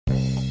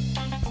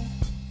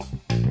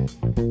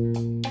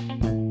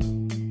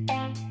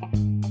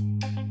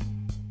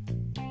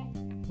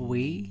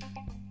We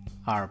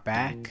are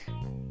back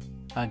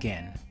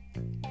again.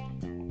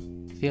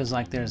 Feels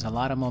like there's a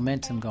lot of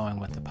momentum going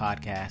with the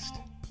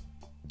podcast.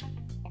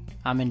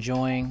 I'm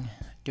enjoying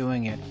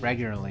doing it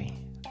regularly.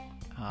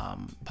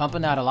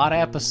 Pumping out a lot of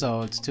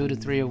episodes, 2 to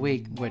 3 a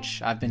week,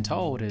 which I've been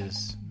told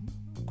is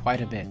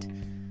quite a bit.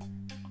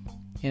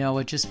 You know,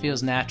 it just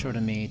feels natural to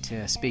me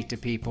to speak to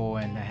people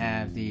and to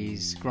have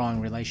these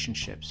growing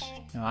relationships.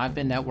 You know, I've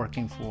been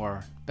networking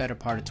for the better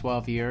part of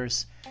 12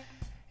 years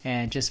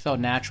and it just felt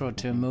natural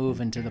to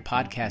move into the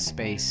podcast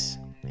space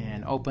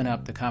and open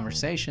up the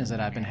conversations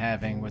that I've been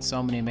having with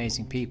so many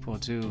amazing people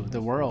to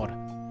the world.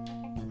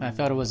 I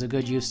felt it was a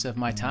good use of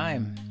my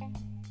time.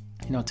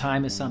 You know,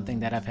 time is something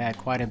that I've had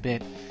quite a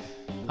bit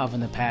of in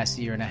the past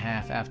year and a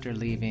half after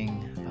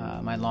leaving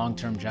my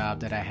long-term job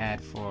that I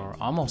had for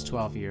almost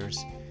 12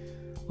 years,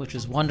 which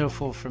was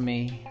wonderful for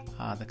me.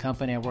 The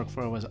company I worked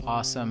for was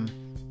awesome,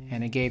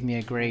 and it gave me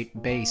a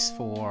great base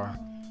for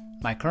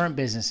my current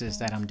businesses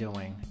that I'm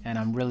doing, and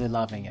I'm really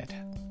loving it.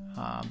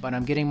 But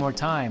I'm getting more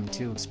time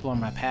to explore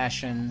my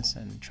passions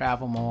and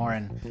travel more,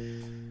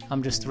 and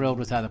I'm just thrilled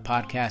with how the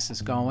podcast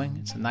is going.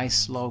 It's a nice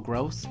slow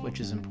growth, which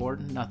is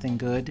important. Nothing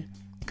good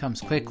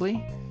comes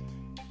quickly.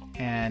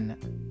 And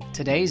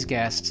today's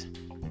guest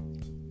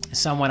is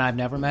someone I've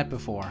never met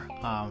before.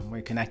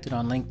 We're connected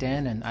on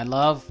LinkedIn, and I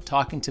love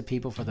talking to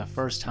people for the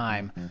first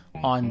time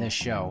on this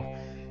show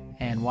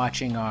and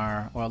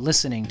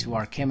listening to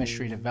our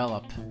chemistry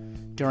develop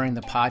during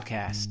the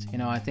podcast. You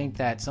know, I think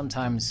that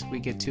sometimes we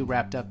get too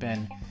wrapped up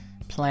in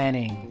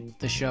planning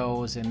the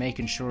shows and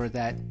making sure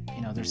that,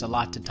 you know, there's a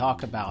lot to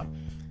talk about.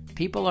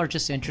 People are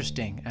just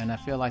interesting, and I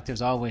feel like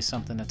there's always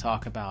something to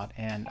talk about.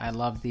 And I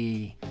love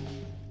the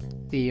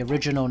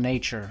original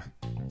nature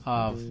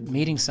of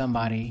meeting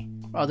somebody,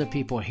 other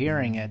people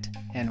hearing it,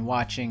 and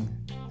watching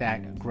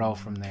that grow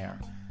from there.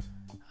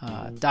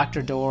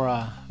 Dr.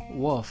 Dora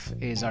Wolf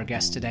is our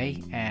guest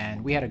today,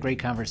 and we had a great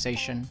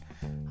conversation.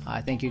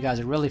 I think you guys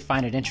will really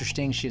find it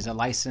interesting. She's a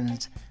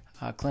licensed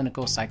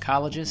clinical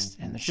psychologist,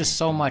 and there's just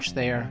so much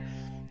there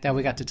that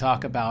we got to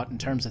talk about in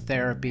terms of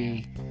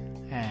therapy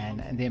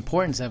and the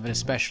importance of it,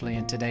 especially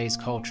in today's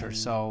culture.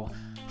 So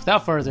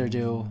without further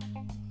ado,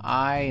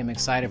 I am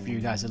excited for you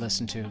guys to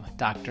listen to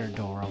Dr.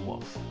 Dora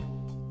Wolf.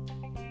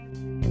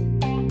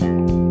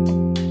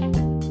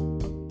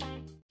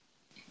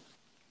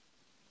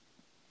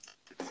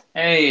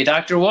 Hey,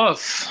 Dr.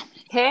 Wolf.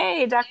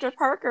 Hey, Dr.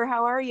 Parker,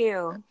 how are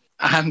you?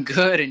 I'm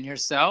good, and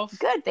yourself?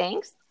 Good,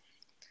 thanks.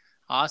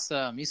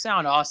 Awesome. You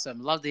sound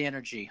awesome. Love the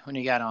energy when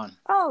you got on.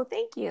 Oh,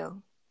 thank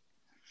you.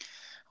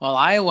 Well,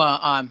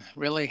 I'm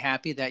really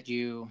happy that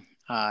you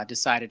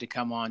decided to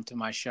come on to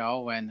my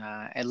show, and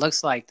it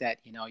looks like that,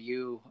 you know,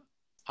 you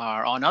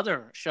are on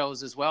other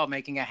shows as well,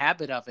 making a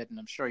habit of it, and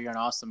I'm sure you're an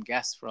awesome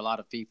guest for a lot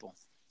of people.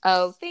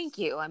 Oh, thank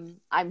you.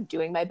 I'm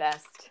doing my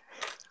best.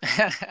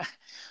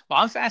 Well,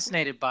 I'm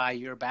fascinated by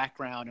your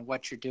background and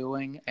what you're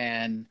doing,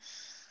 and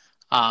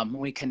when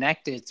we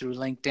connected through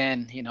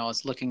LinkedIn, you know, I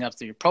was looking up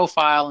through your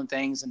profile and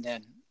things, and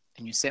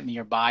you sent me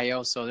your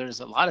bio. So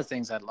there's a lot of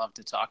things I'd love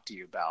to talk to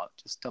you about,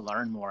 just to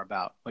learn more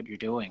about what you're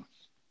doing.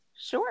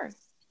 Sure.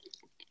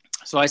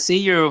 So I see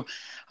you're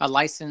a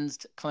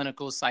licensed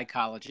clinical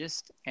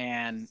psychologist,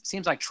 and it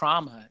seems like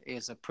trauma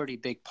is a pretty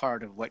big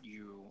part of what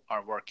you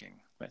are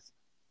working with.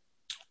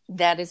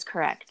 That is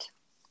correct.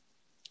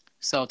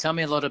 So tell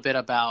me a little bit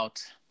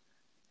about,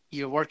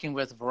 you're working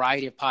with a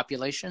variety of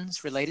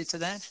populations related to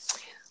that?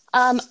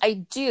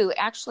 I do,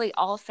 actually,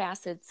 all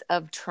facets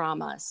of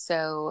trauma.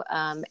 So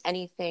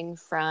anything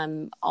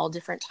from all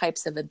different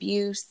types of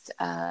abuse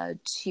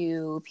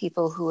to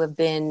people who have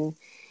been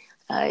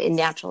in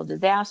natural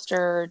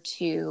disaster,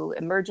 to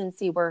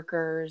emergency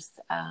workers,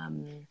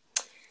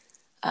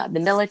 the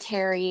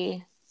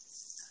military,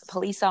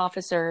 police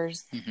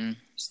officers. Mm-hmm.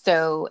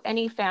 So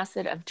any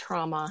facet of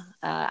trauma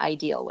I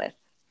deal with.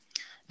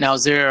 Now,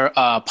 is there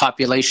a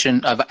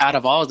population out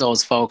of all of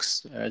those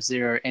folks, is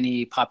there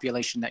any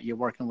population that you're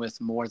working with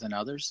more than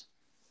others?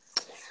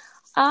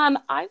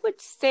 I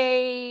would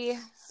say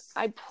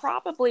I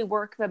probably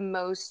work the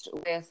most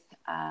with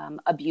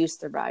abuse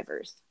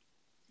survivors.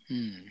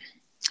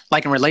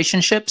 Like in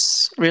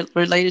relationships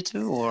related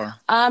to, or?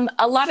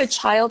 A lot of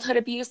childhood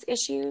abuse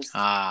issues.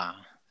 I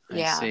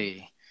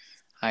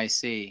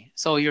see.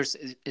 So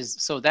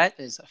so that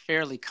is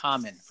fairly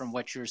common from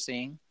what you're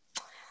seeing?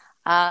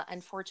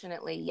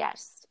 Unfortunately,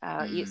 yes.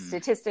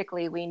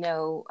 Statistically, we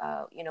know,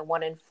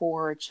 1 in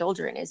 4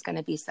 children is going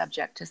to be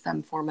subject to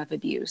some form of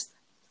abuse.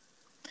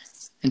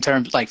 In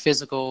terms of like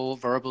physical,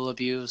 verbal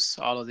abuse,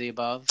 all of the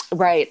above?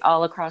 Right,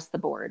 all across the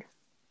board.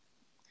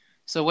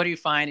 So what do you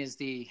find is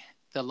the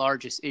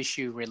largest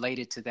issue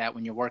related to that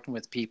when you're working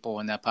with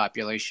people in that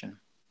population?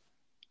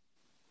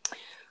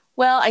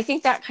 Well, I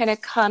think that kind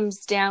of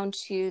comes down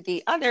to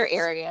the other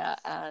area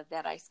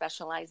that I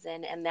specialize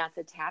in, and that's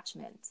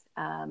attachment.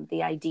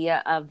 The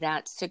idea of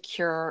that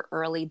secure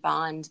early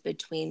bond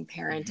between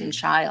parent and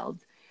child.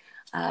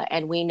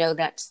 And we know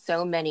that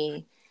so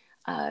many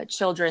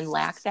children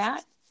lack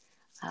that.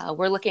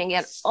 We're looking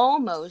at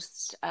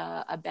almost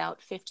about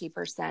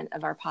 50%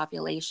 of our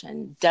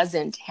population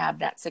doesn't have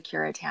that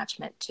secure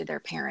attachment to their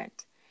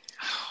parent.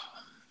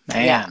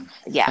 Man, yeah,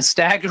 yeah. That's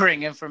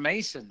staggering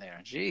information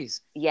there.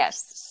 Jeez.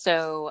 Yes.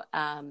 So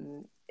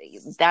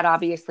that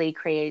obviously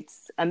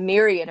creates a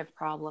myriad of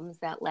problems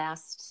that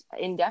last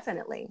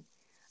indefinitely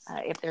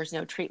if there's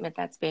no treatment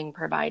that's being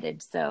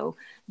provided. So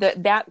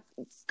that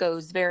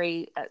goes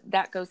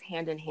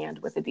hand in hand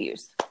with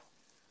abuse.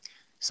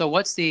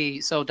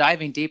 So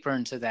diving deeper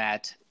into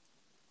that,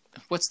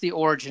 what's the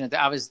origin of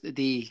that?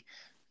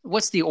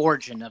 What's the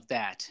origin of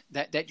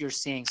that you're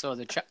seeing? So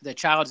the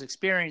child's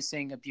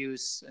experiencing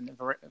abuse in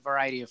a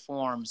variety of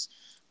forms.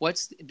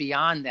 What's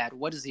beyond that?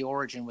 What is the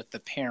origin with the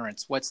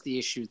parents? What's the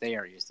issue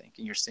there, you think,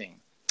 and you're seeing?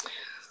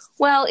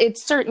 Well, it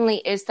certainly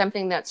is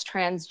something that's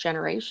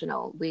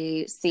transgenerational.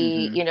 We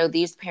see,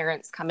 these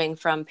parents coming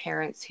from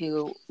parents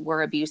who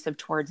were abusive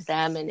towards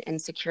them and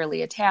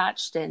insecurely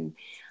attached. And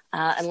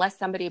unless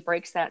somebody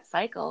breaks that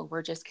cycle,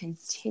 we're just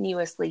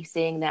continuously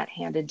seeing that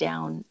handed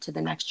down to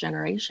the next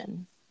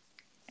generation.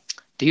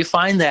 Do you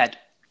find that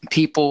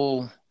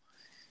people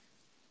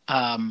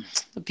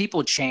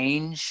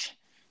change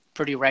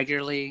pretty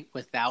regularly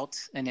without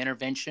an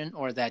intervention,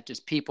 or that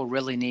just people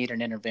really need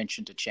an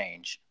intervention to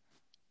change?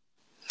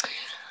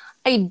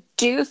 I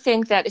do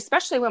think that,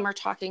 especially when we're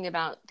talking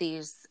about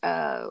these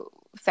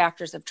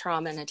factors of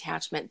trauma and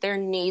attachment, there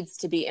needs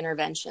to be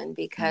intervention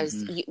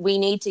because we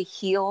need to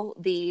heal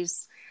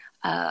these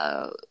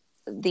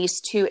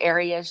two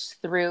areas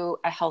through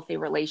a healthy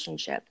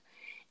relationship.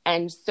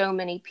 And so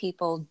many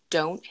people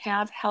don't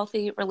have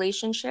healthy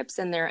relationships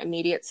in their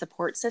immediate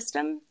support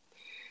system.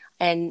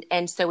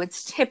 And so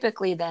it's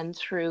typically then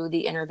through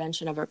the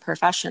intervention of a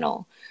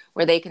professional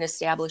where they can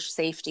establish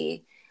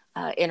safety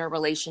in a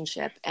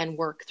relationship and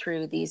work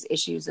through these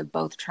issues of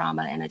both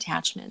trauma and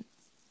attachment.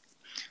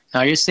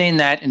 Now, you're seeing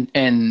that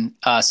in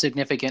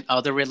significant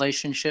other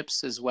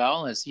relationships as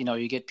well, as,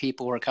 you get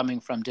people who are coming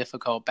from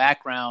difficult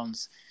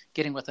backgrounds,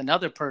 getting with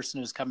another person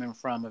who's coming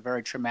from a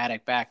very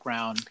traumatic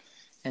background.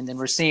 And then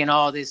we're seeing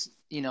all this,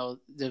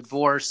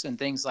 divorce and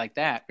things like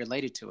that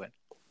related to it.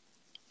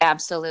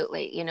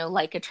 Absolutely.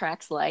 Like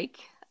attracts like.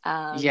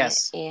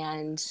 Yes.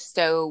 And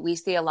so we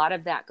see a lot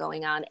of that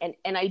going on.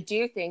 And I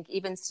do think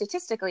even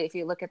statistically, if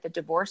you look at the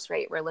divorce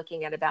rate, we're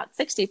looking at about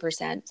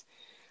 60%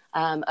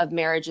 of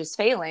marriages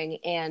failing.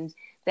 And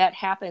that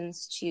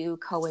happens to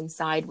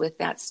coincide with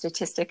that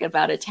statistic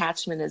about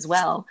attachment as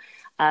well.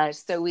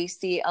 So we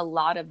see a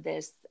lot of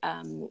this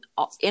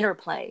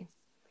interplay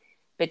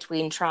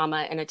between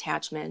trauma and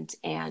attachment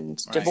and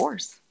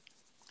divorce.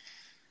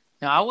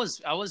 Now,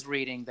 I was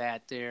reading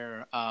that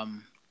there,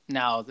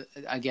 now,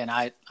 again,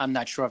 I'm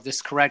not sure if this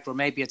is correct, or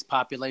maybe it's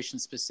population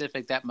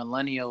specific, that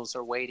millennials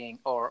are waiting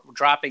or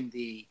dropping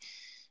the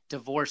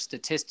divorce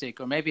statistic,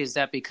 or maybe is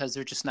that because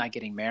they're just not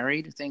getting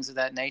married, things of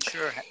that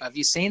nature? Have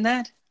you seen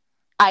that?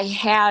 I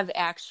have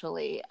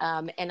actually.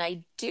 And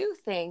I do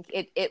think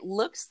it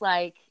looks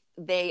like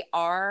they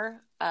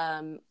are,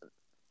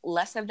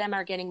 less of them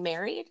are getting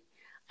married,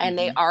 and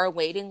they are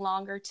waiting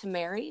longer to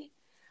marry.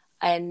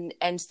 And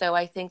so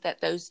I think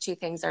that those two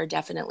things are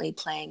definitely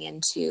playing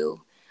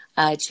into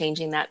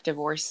changing that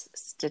divorce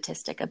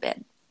statistic a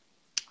bit.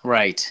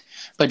 Right.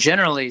 But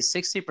generally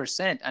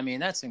 60%, I mean,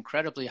 that's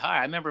incredibly high.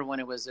 I remember when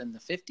it was in the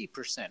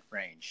 50%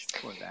 range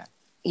for that.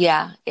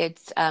 Yeah,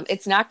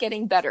 it's not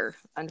getting better,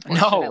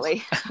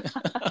 unfortunately.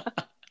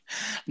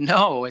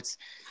 No, it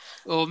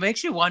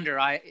makes you wonder.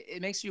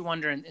 It makes you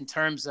wonder in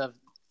terms of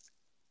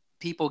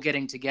people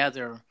getting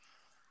together,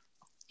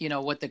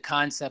 what the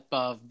concept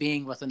of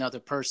being with another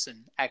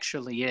person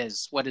actually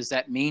is. What does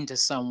that mean to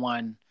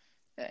someone?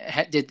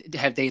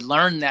 Have they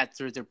learned that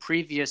through their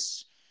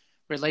previous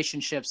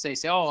relationships? They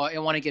say, "Oh, I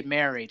want to get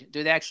married."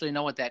 Do they actually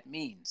know what that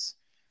means?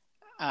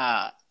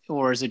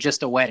 Or is it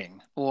just a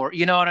wedding? Or,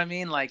 you know what I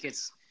mean? Like,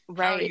 it's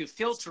right. How are you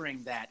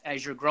filtering that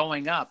as you're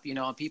growing up?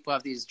 People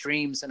have these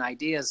dreams and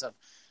ideas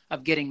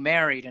of getting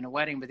married and a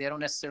wedding, but they don't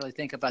necessarily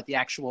think about the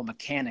actual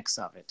mechanics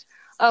of it.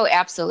 Oh,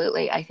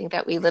 absolutely. I think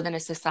that we live in a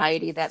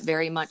society that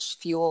very much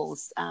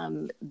fuels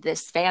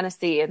this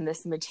fantasy and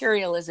this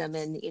materialism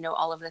and,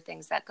 all of the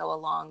things that go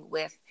along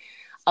with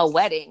a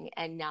wedding,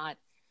 and not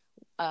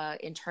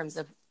in terms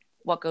of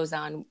what goes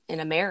on in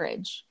a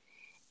marriage.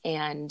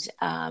 And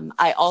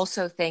I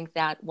also think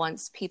that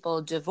once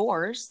people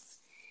divorce,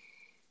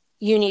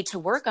 you need to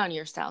work on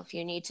yourself.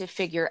 You need to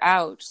figure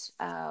out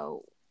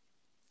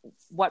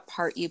what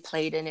part you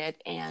played in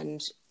it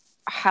and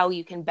how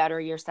you can better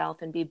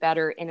yourself and be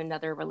better in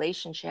another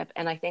relationship.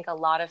 And I think a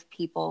lot of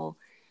people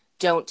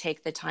don't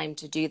take the time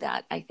to do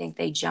that. I think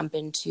they jump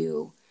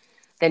into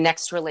the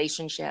next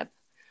relationship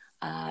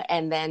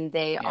and then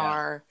they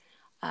are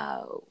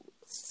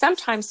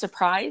sometimes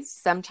surprised,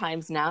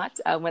 sometimes not.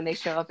 When they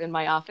show up in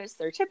my office,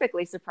 they're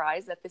typically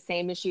surprised that the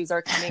same issues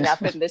are coming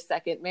up in the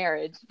second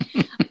marriage,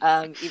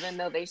 even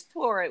though they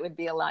swore it would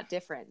be a lot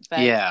different. But,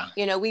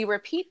 we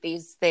repeat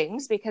these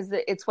things because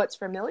it's what's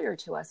familiar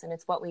to us and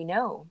it's what we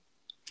know.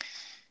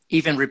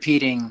 Even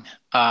repeating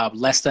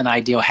less than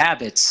ideal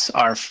habits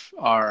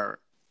are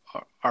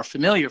are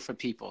familiar for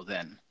people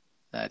then,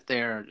 that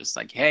they're just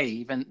like, hey,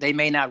 even they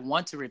may not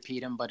want to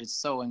repeat them, but it's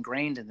so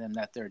ingrained in them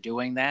that they're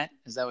doing that.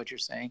 Is that what you're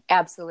saying?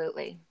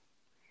 Absolutely.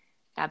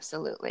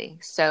 Absolutely.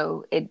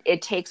 So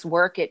it takes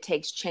work, it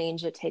takes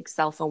change, it takes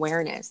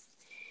self-awareness.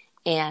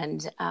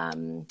 And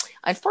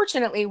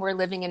unfortunately, we're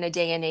living in a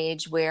day and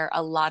age where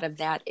a lot of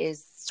that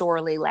is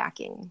sorely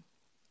lacking.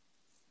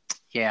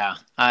 Yeah,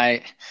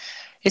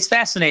 it's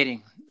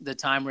fascinating the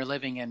time we're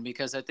living in,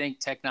 because I think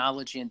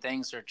technology and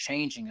things are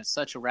changing at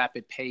such a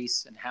rapid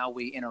pace, and how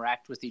we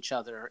interact with each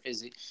other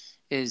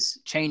is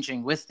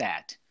changing with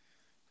that.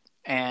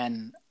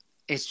 And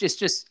it's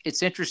just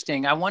it's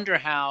interesting. I wonder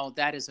how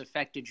that has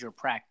affected your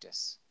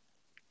practice.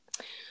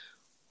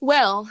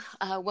 Well,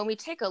 when we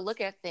take a look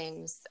at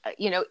things,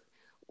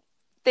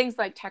 things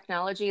like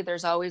technology,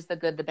 there's always the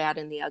good, the bad,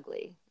 and the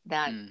ugly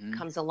that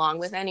comes along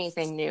with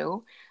anything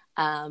new.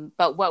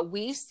 But what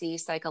we see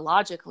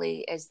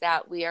psychologically is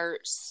that we are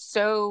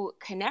so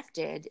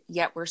connected,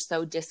 yet we're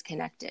so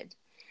disconnected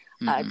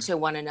to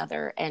one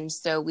another. And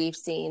so we've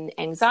seen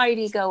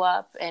anxiety go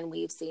up, and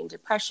we've seen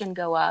depression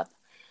go up.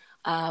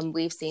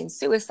 We've seen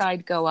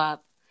suicide go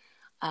up.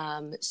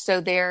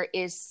 So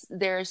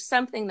there's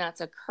something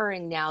that's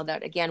occurring now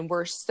that, again,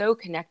 we're so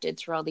connected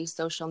through all these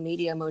social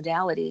media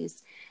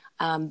modalities.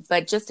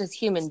 But just as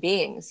human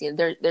beings,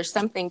 there's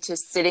something to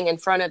sitting in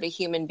front of a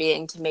human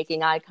being, to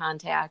making eye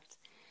contact,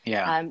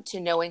 to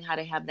knowing how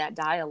to have that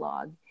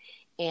dialogue.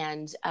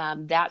 And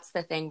that's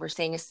the thing we're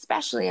seeing,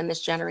 especially in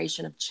this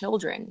generation of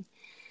children.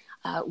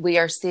 We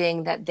are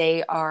seeing that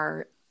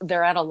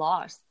they're at a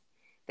loss.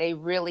 They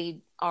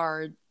really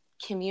are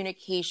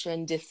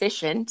communication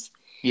deficient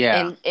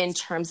in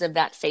terms of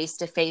that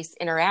face-to-face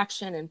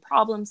interaction and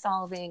problem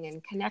solving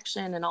and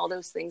connection and all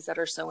those things that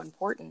are so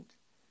important.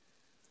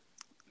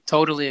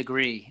 Totally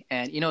agree.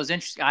 And, it's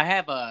interesting. I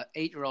have a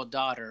 8-year-old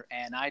daughter,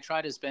 and I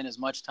try to spend as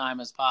much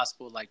time as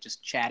possible, like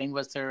just chatting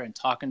with her and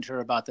talking to her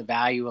about the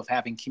value of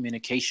having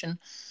communication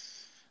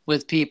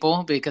with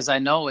people, because I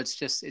know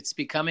it's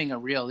becoming a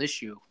real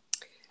issue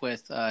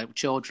with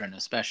children,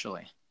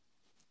 especially.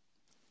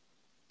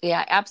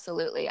 Yeah,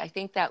 absolutely. I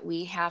think that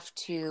we have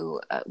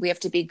to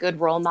be good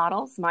role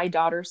models. My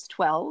daughter's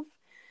 12,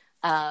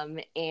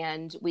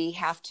 and we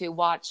have to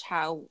watch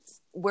how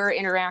we're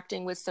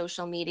interacting with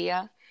social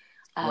media.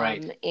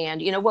 Right.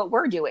 And what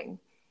we're doing,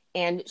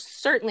 and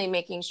certainly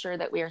making sure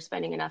that we are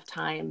spending enough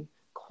time,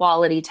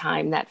 quality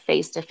time, that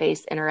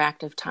face-to-face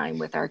interactive time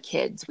with our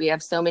kids. We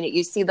have so many,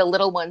 you see the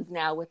little ones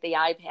now with the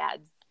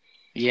iPads,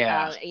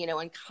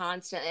 and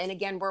constant, and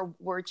again,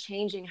 we're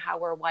changing how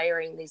we're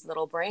wiring these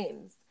little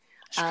brains.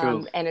 It's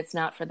true. And it's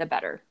not for the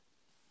better.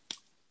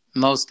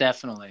 Most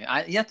definitely.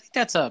 I think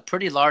that's a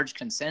pretty large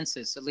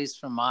consensus, at least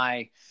from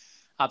my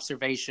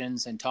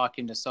observations and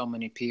talking to so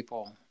many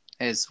people,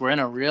 is we're in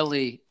a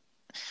really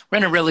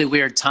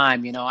weird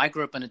time. I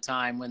grew up in a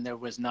time when there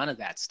was none of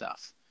that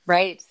stuff.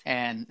 Right.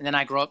 And then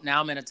I grew up,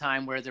 now I'm in a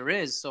time where there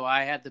is. So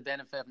I had the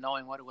benefit of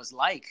knowing what it was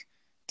like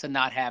to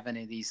not have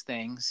any of these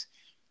things,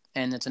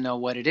 and to know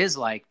what it is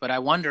like. But I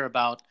wonder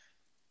about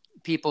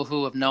people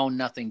who have known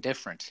nothing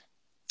different.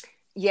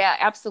 Yeah,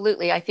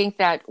 absolutely. I think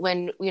that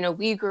when,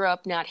 we grew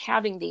up not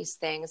having these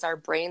things, our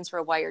brains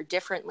were wired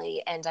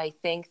differently. And I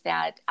think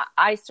that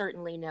I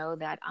certainly know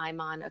that I'm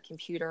on a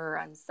computer or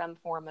on some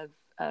form of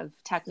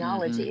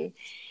technology,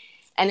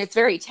 and it's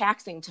very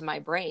taxing to my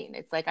brain.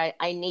 It's like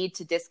I need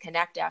to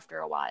disconnect after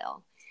a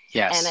while.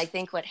 Yes. And I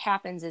think what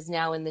happens is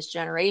now in this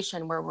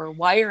generation where we're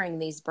wiring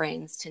these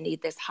brains to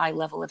need this high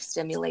level of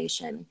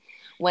stimulation,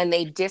 when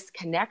they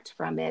disconnect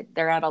from it,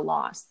 they're at a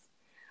loss.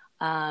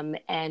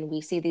 And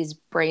we see these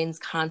brains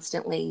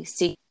constantly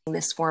seeking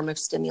this form of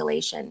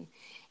stimulation.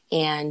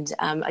 And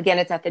again,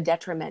 it's at the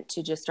detriment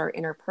to just our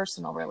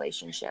interpersonal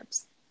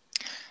relationships.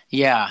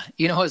 Yeah.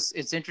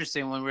 It's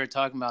interesting when we were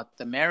talking about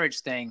the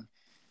marriage thing.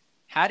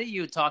 How do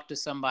you talk to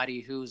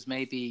somebody who's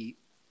maybe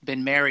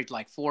been married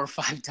like 4 or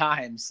 5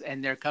 times,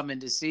 and they're coming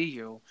to see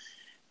you,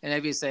 and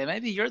maybe say,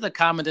 maybe you're the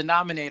common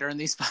denominator in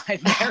these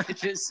 5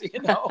 marriages,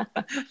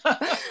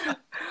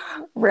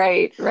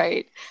 Right.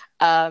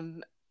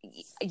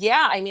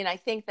 Yeah, I mean, I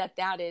think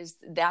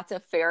that's a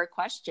fair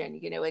question,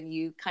 and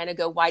you kind of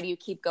go, why do you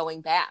keep going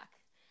back?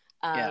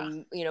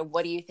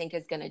 What do you think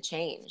is going to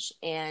change?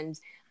 And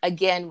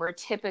again, we're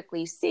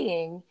typically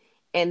seeing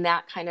in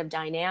that kind of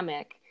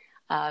dynamic,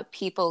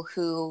 people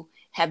who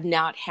have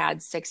not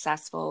had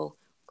successful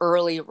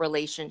early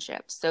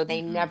relationships. So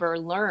they never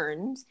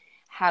learned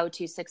how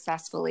to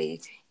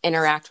successfully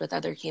interact with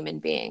other human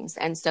beings.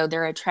 And so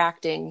they're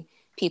attracting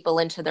people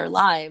into their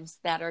lives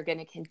that are going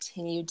to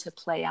continue to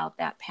play out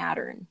that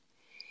pattern.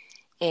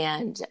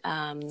 And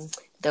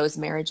those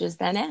marriages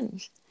then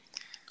end.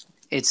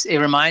 It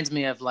reminds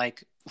me of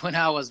like when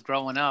I was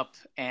growing up,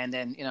 and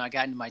then, I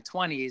got into my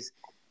 20s,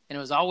 and it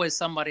was always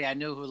somebody I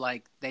knew who,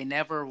 like, they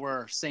never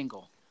were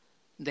single.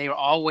 They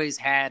always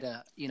had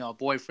a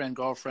boyfriend,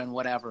 girlfriend,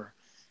 whatever.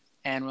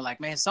 And we're like,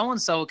 man,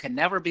 so-and-so can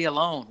never be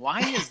alone. Why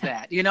is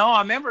that? I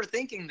remember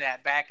thinking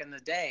that back in the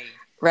day.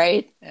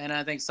 Right. And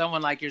I think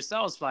someone like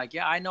yourself's like,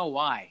 yeah, I know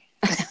why.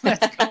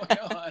 What's going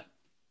on?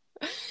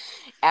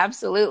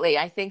 Absolutely.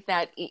 I think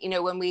that,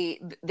 when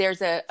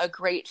there's a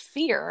great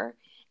fear,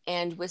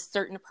 and with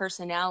certain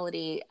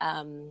personality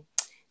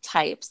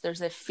types,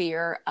 there's a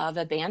fear of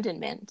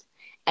abandonment.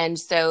 And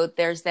so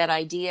there's that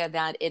idea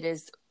that it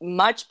is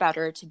much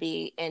better to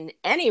be in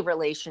any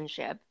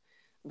relationship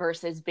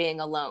versus being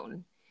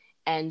alone.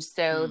 And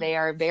so they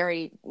are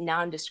very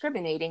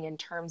non-discriminating in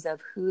terms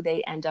of who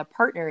they end up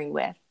partnering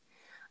with.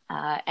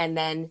 And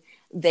then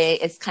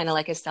it's kind of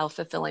like a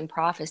self-fulfilling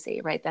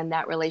prophecy, right? Then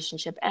that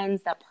relationship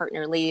ends, that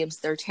partner leaves,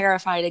 they're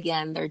terrified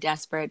again, they're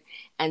desperate.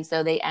 And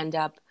so they end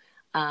up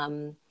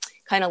kind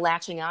of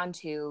latching on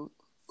to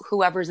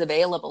whoever's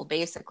available,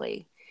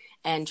 basically,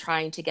 and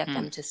trying to get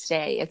them to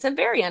stay. It's a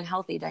very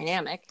unhealthy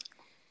dynamic.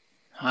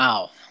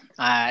 Wow.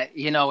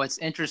 It's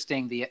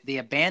interesting, the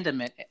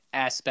abandonment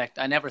aspect.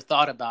 I never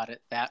thought about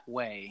it that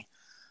way,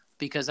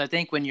 because I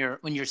think when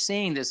you're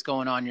seeing this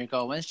going on, you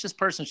go, well,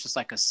 person's just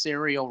like a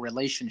serial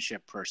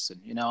relationship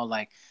person,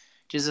 like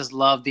just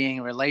love being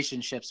in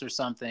relationships or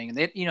something. And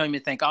they, you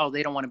think, oh,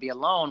 they don't want to be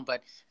alone,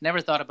 but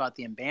never thought about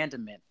the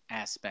abandonment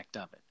aspect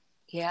of it.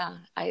 Yeah.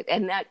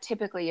 And that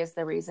typically is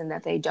the reason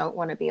that they don't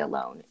want to be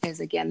alone,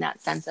 is again,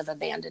 that sense of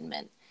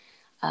abandonment.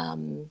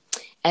 And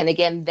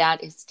again,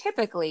 that is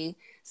typically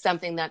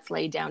something that's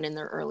laid down in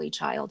their early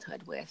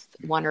childhood with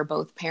one or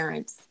both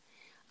parents.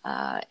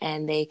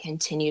 And they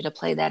continue to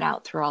play that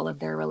out through all of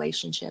their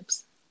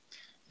relationships.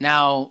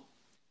 Now,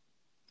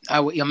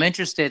 I'm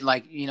interested,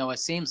 it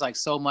seems like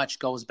so much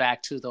goes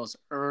back to those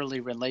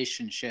early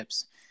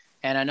relationships.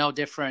 And I know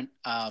different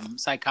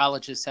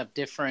psychologists have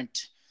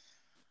different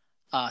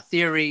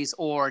theories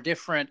or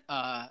different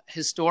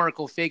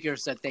historical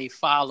figures that they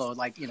follow,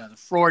 like, the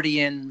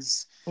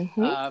Freudians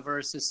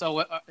versus.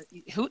 So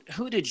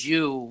who did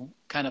you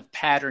kind of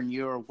pattern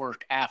your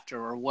work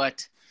after, or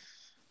what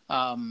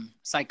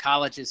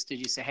psychologist did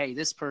you say, hey,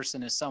 this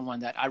person is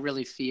someone that I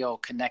really feel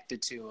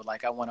connected to,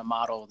 like I want to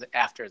model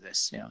after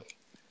this?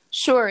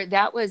 Sure.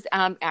 That was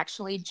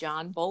actually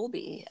John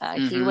Bowlby.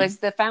 He was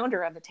the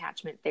founder of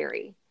attachment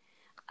theory.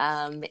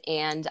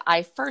 And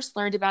I first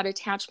learned about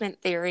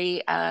attachment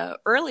theory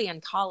early in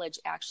college,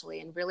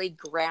 actually, and really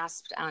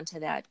grasped onto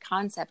that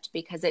concept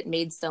because it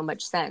made so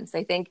much sense.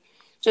 I think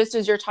just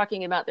as you're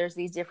talking about, there's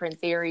these different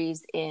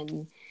theories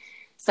in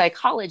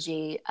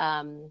psychology.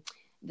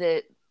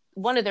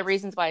 One of the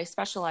reasons why I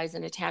specialize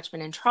in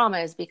attachment and trauma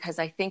is because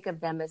I think of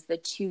them as the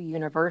two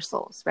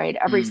universals, right?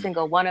 Every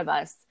single one of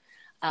us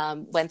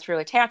went through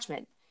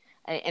attachment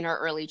in our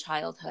early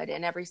childhood,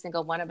 and every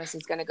single one of us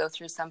is going to go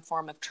through some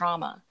form of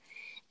trauma.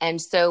 And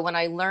so when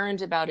I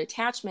learned about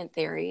attachment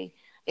theory,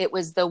 it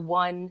was the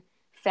one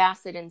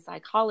facet in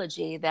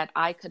psychology that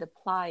I could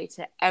apply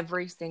to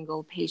every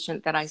single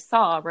patient that I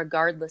saw,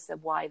 regardless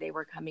of why they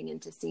were coming in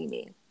to see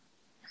me.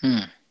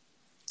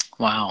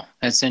 Wow,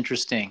 that's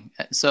interesting.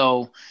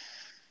 So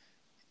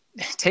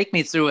take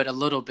me through it a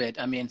little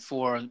bit. I mean,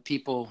 for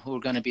people who are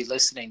going to be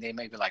listening, they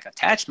may be like,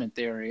 attachment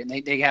theory, and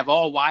they have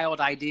all wild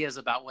ideas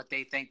about what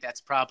they think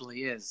that's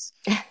probably is.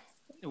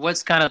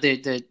 What's kind of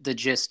the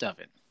gist of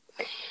it?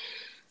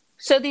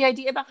 So the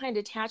idea behind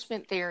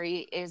attachment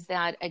theory is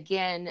that,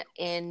 again,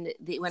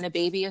 when a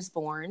baby is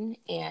born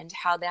and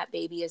how that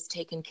baby is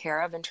taken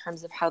care of in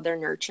terms of how they're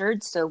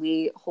nurtured. So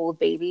we hold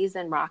babies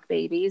and rock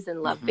babies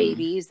and love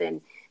babies and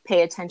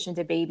pay attention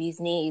to babies'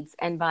 needs.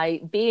 And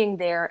by being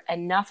there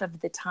enough of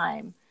the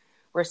time,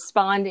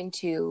 responding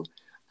to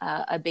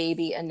a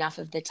baby enough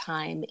of the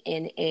time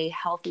in a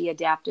healthy,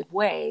 adaptive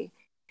way,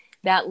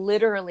 that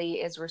literally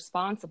is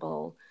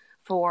responsible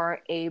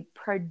for a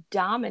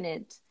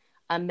predominant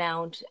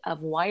amount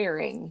of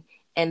wiring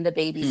in the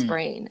baby's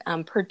brain,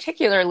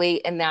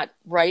 particularly in that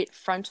right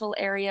frontal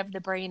area of the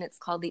brain. It's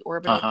called the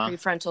orbital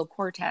prefrontal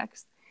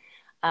cortex.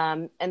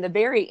 And the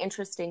very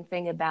interesting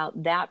thing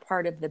about that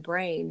part of the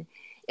brain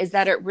is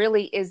that it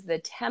really is the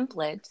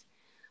template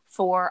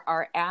for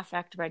our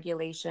affect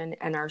regulation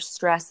and our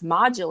stress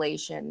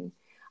modulation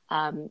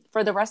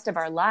for the rest of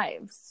our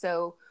lives.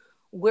 So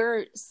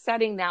we're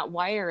setting that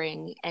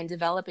wiring and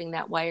developing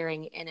that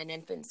wiring in an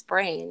infant's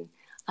brain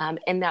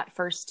in that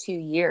first 2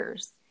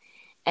 years.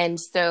 And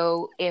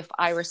so if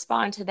I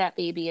respond to that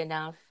baby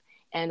enough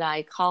and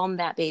I calm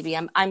that baby,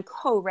 I'm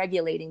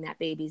co-regulating that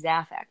baby's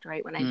affect,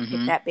 right? When I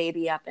pick that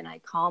baby up and I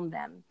calm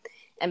them.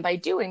 And by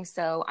doing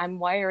so, I'm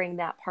wiring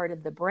that part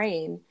of the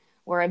brain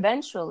where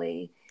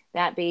eventually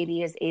that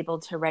baby is able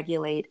to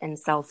regulate and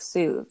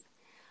self-soothe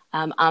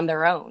on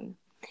their own.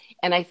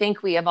 And I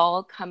think we have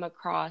all come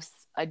across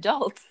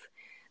adults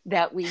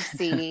that we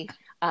see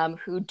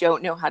who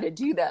don't know how to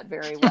do that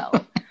very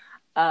well.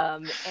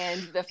 And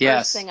the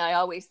first thing I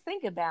always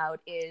think about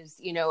is,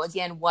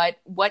 again,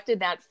 what did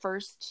that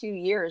first 2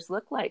 years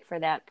look like for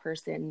that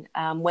person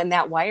when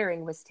that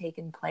wiring was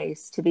taking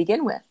place to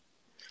begin with?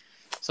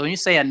 So when you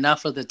say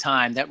enough of the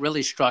time, that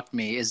really struck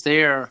me. Is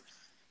there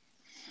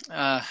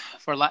an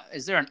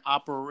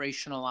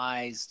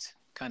operationalized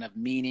kind of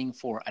meaning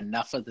for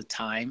enough of the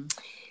time?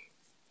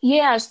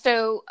 Yeah,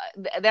 so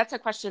that's a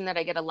question that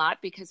I get a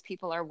lot because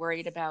people are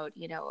worried about,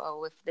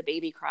 if the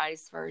baby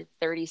cries for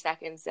 30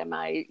 seconds, am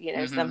I,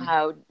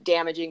 somehow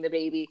damaging the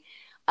baby?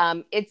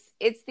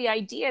 It's the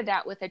idea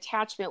that with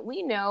attachment,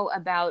 we know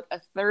about a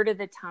third of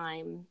the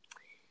time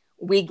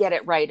we get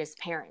it right as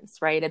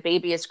parents, right? A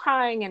baby is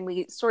crying and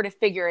we sort of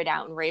figure it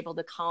out and we're able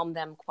to calm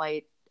them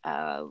quite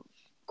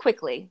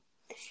quickly.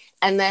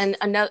 And then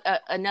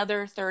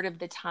another third of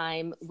the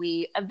time,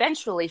 we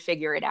eventually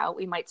figure it out.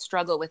 We might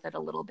struggle with it a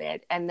little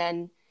bit. And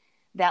then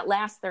that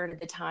last third of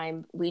the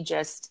time, we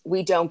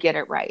don't get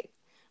it right,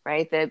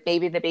 right?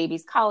 Maybe the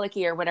baby's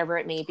colicky or whatever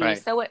it may be. Right.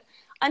 So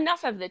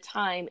enough of the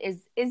time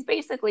is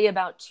basically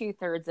about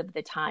 2/3 of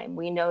the time.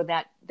 We know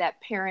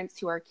that parents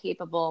who are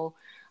capable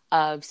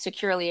of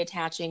securely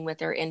attaching with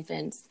their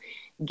infants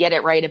get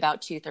it right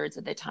about 2/3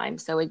 of the time.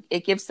 So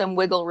it gives some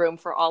wiggle room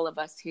for all of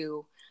us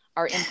who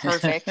are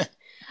imperfect.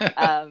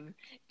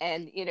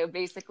 And,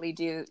 basically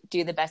do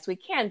the best we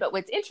can. But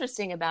what's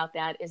interesting about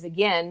that is,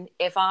 again,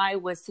 if I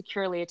was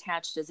securely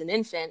attached as an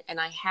infant and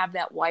I have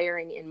that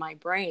wiring in my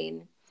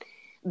brain,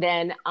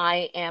 then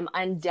I am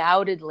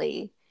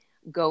undoubtedly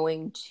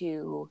going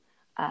to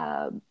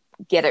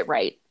get it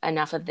right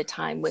enough of the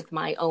time with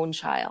my own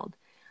child.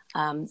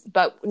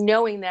 But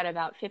knowing that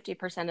about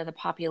 50% of the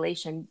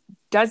population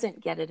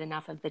doesn't get it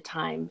enough of the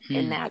time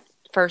in that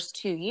first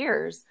 2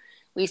 years,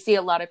 we see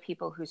a lot of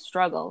people who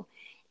struggle.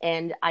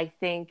 And I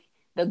think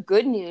the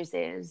good news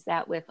is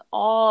that with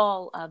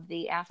all of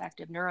the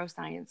affective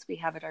neuroscience we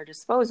have at our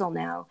disposal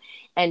now,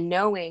 and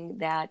knowing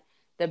that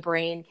the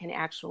brain can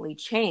actually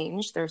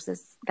change, there's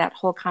that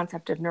whole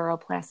concept of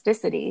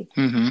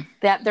neuroplasticity,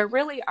 that there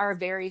really are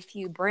very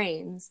few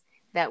brains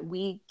that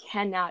we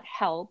cannot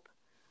help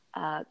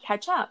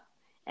catch up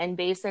and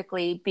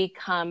basically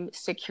become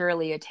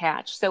securely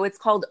attached. So it's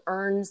called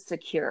earn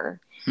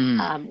secure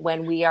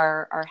when we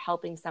are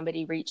helping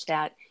somebody reach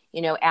that,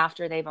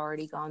 after they've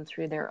already gone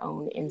through their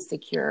own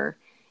insecure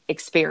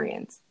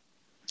experience.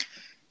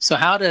 So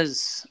how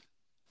does,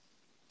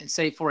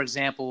 say, for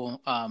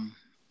example,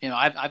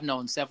 I've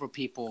known several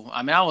people.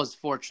 I mean, I was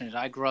fortunate.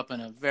 I grew up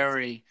in a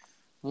very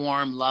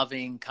warm,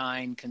 loving,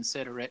 kind,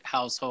 considerate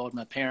household.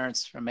 My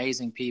parents are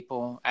amazing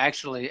people.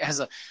 Actually,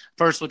 as a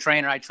personal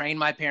trainer, I trained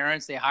my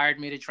parents. They hired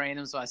me to train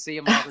them, so I see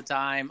them all the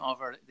time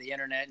over the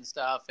internet and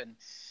stuff. And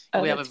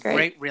we have a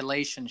great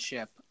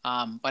relationship.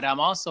 But I'm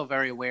also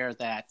very aware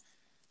that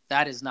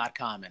is not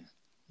common,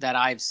 that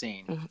I've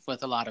seen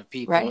with a lot of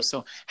people. Right.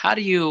 So how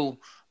do you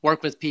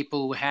work with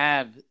people who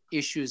have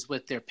issues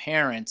with their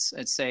parents,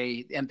 let's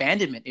say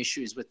abandonment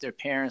issues with their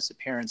parents? The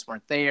parents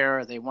weren't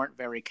there, they weren't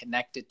very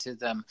connected to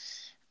them.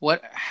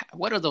 What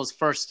are those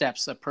first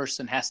steps a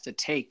person has to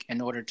take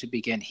in order to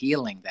begin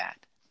healing that?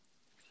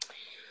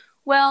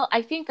 Well,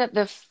 I think that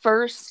the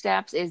first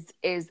steps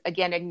is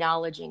again,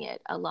 acknowledging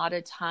it. A lot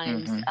of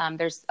times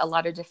there's a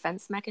lot of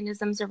defense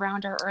mechanisms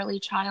around our early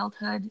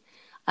childhood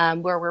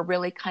where we're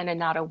really kind of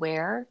not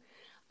aware.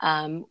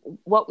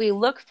 What we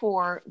look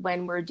for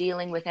when we're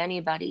dealing with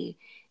anybody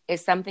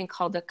is something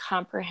called a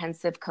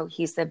comprehensive,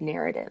 cohesive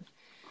narrative.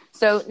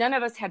 So none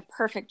of us had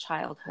perfect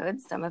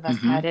childhoods. Some of us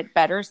had it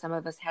better. Some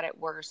of us had it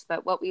worse.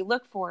 But what we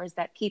look for is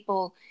that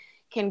people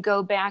can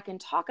go back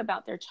and talk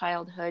about their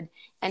childhood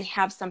and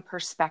have some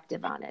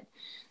perspective on it.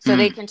 So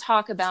they can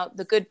talk about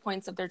the good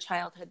points of their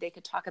childhood. They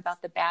could talk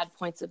about the bad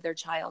points of their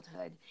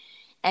childhood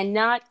and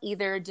not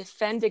either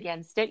defend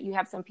against it. You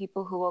have some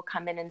people who will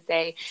come in and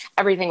say,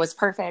 everything was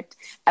perfect.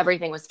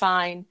 Everything was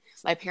fine.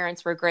 My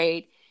parents were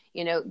great.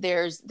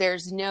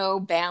 There's no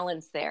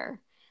balance there.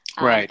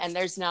 Right. And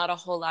there's not a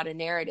whole lot of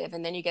narrative.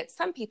 And then you get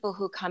some people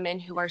who come in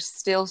who are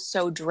still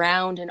so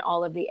drowned in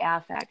all of the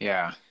affect.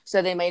 Yeah.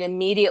 So they might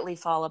immediately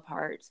fall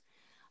apart.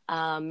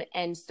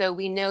 And so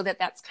we know that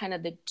that's kind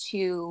of the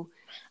two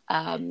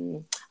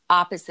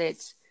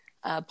opposite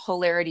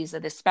polarities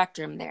of the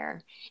spectrum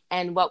there.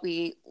 And what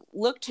we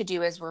look to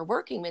do as we're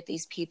working with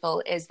these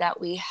people is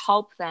that we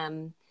help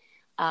them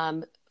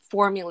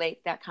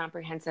formulate that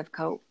comprehensive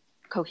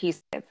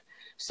cohesive.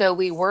 So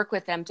we work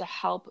with them to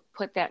help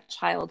put that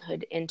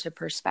childhood into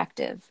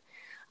perspective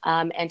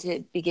and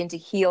to begin to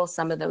heal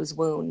some of those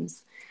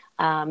wounds.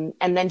 And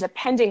then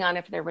depending on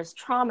if there was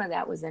trauma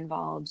that was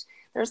involved,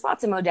 there's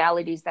lots of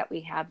modalities that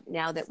we have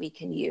now that we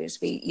can use.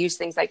 We use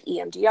things like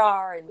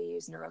EMDR, and we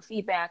use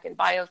neurofeedback and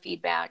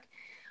biofeedback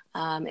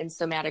and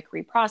somatic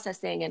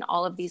reprocessing and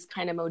all of these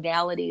kind of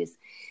modalities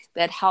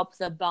that help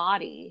the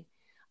body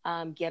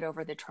get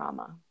over the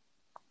trauma.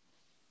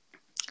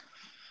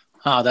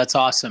 Oh, that's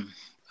awesome.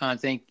 I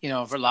think,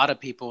 for a lot of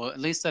people, at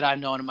least that I've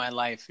known in my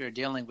life, you're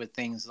dealing with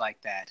things like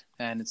that.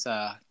 And it's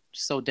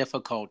so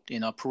difficult,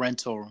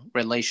 parental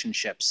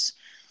relationships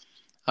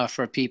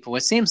for people.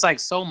 It seems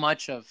like so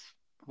much of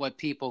what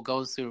people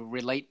go through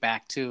relate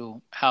back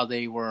to how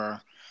they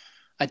were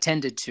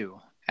attended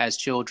to as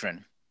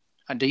children.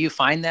 Do you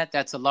find that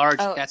that's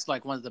that's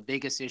like one of the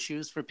biggest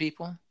issues for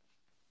people?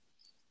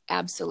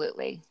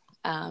 Absolutely.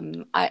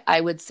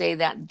 I would say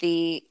that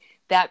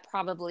that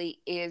probably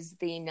is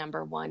the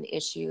number one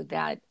issue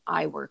that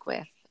I work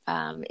with.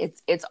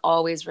 It's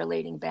always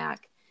relating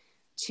back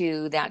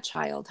to that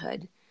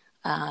childhood.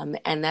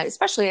 And that,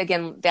 especially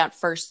again, that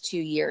first 2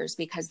 years,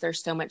 because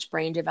there's so much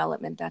brain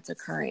development that's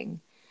occurring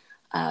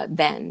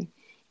then.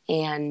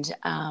 And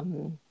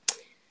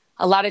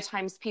a lot of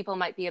times people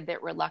might be a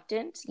bit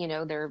reluctant,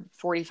 they're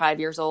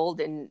 45 years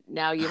old and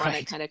now you want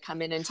to kind of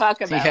come in and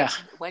talk about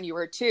when you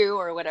were 2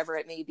 or whatever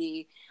it may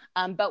be.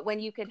 But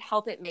when you could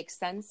help it make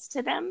sense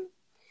to them,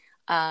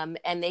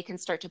 and they can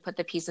start to put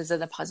the pieces of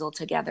the puzzle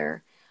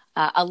together,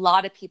 a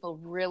lot of people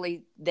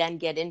really then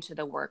get into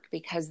the work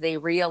because they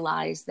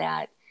realize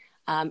that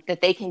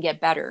they can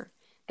get better,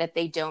 that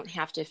they don't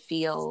have to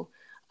feel,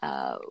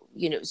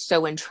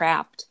 so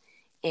entrapped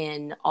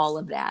in all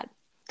of that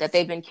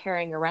they've been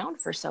carrying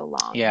around for so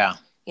long. Yeah.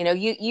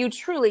 You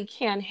truly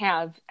can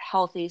have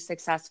healthy,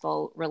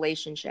 successful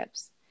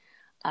relationships.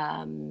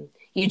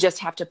 You just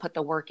have to put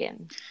the work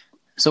in.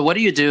 So what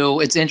do you do?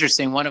 It's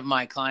interesting. One of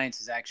my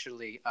clients is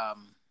actually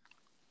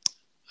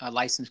a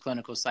licensed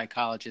clinical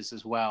psychologist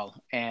as well.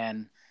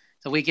 And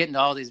so we get into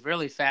all these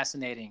really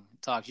fascinating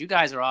talks. You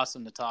guys are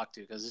awesome to talk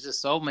to because there's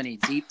just so many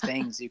deep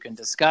things you can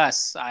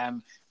discuss.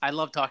 I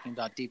love talking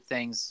about deep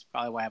things,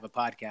 probably why I have a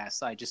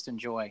podcast. I just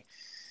enjoy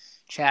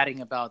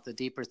chatting about the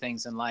deeper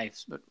things in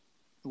life. But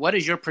what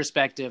is your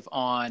perspective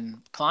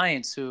on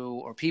clients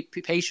or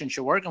patients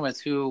you're working with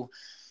who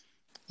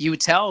you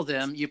tell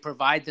them, you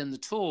provide them the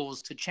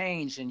tools to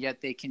change, and yet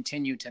they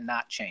continue to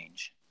not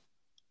change?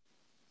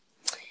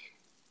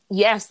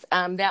 Yes,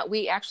 that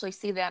we actually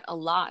see that a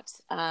lot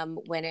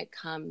when it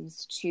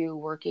comes to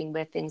working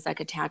with things like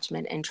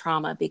attachment and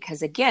trauma,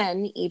 because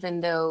again,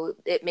 even though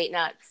it might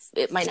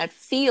not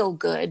feel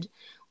good,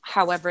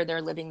 however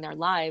they're living their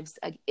lives,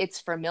 it's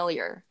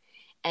familiar,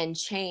 and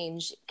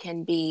change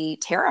can be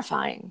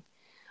terrifying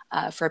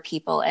for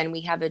people. And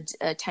we have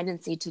a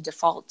tendency to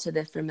default to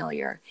the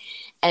familiar.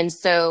 And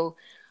so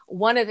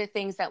one of the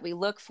things that we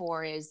look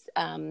for is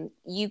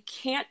you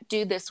can't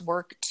do this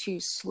work too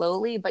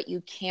slowly, but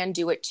you can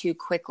do it too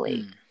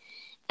quickly.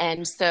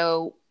 And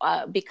so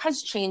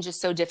because change is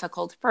so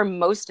difficult for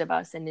most of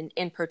us, and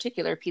in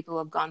particular, people who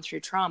have gone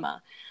through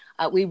trauma,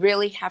 we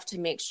really have to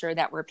make sure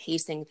that we're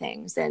pacing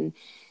things. And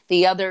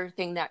the other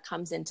thing that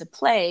comes into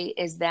play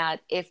is that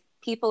if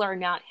people are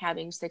not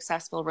having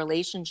successful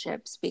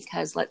relationships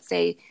because, let's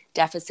say,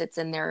 deficits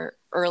in their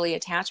early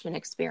attachment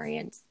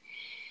experience,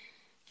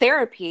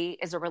 therapy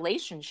is a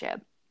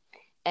relationship.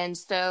 And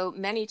so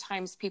many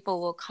times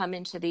people will come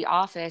into the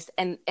office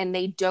and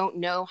they don't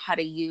know how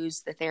to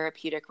use the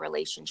therapeutic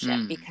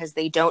relationship because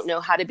they don't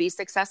know how to be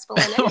successful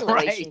in any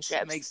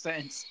relationship. Makes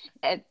sense.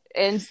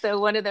 And so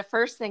one of the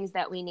first things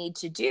that we need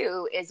to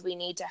do is we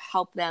need to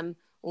help them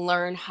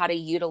learn how to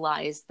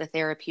utilize the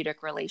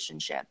therapeutic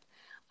relationship.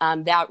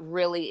 That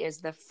really is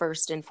the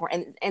first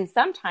and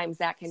sometimes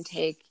that can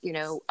take,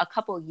 a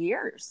couple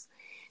years,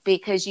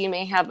 because you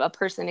may have a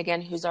person,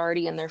 again, who's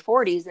already in their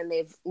 40s and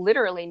they've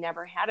literally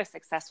never had a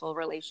successful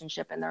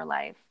relationship in their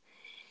life.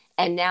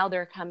 And now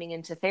they're coming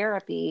into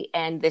therapy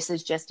and this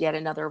is just yet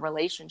another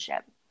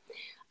relationship.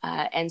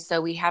 And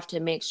so we have to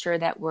make sure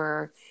that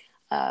we're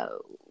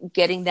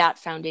getting that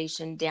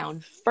foundation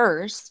down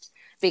first,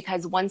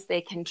 because once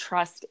they can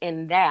trust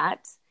in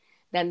that,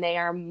 then they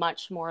are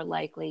much more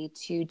likely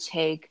to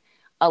take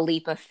a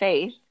leap of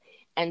faith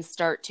and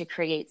start to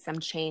create some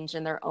change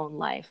in their own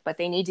life. But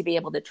they need to be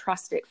able to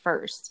trust it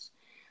first.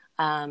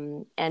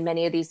 And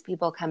many of these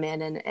people come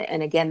in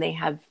and again,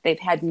 they've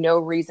had no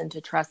reason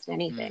to trust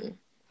anything,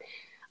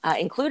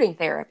 including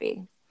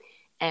therapy.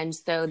 And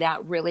so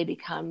that really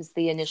becomes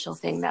the initial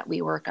thing that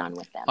we work on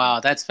with them.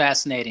 Wow, that's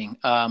fascinating.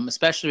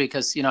 Especially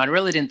because, I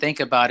really didn't think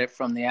about it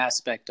from the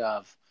aspect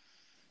of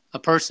a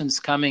person's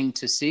coming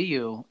to see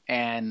you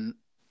and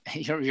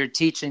you're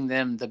teaching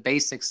them the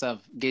basics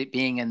of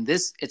being in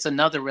this. It's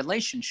another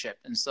relationship.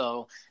 And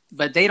so,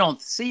 but they don't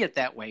see it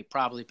that way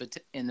probably, but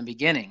in the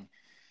beginning,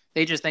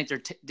 they just think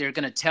they're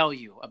going to tell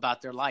you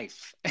about their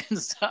life and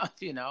stuff,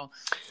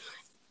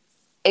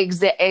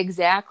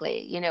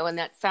 Exactly. And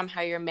that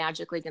somehow you're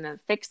magically going to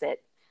fix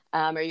it.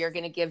 Or you're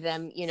going to give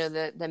them,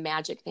 the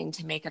magic thing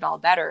to make it all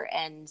better.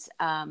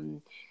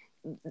 And,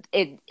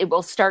 it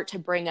will start to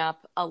bring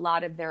up a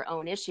lot of their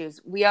own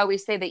issues. We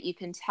always say that you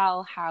can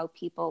tell how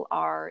people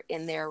are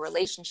in their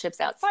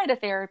relationships outside of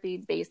therapy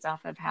based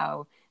off of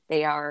how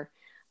they are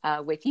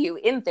with you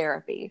in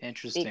therapy.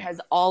 Interesting. Because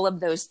all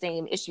of those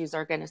same issues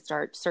are going to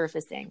start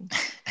surfacing.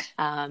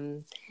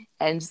 And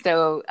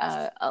so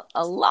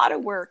a lot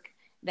of work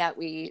that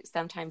we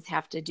sometimes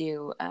have to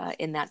do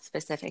in that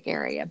specific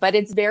area. But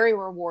it's very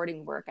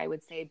rewarding work, I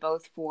would say,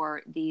 both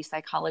for the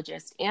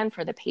psychologist and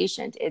for the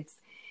patient. It's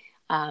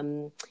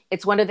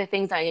one of the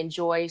things I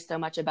enjoy so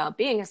much about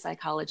being a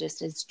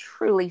psychologist is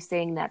truly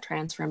seeing that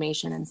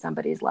transformation in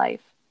somebody's life.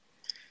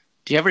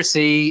 Do you ever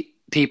see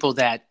people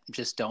that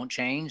just don't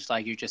change?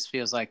 Like you just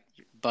feels like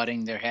you're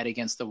butting their head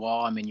against the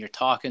wall. I mean, you're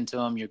talking to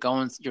them,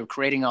 you're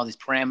creating all these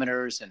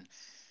parameters and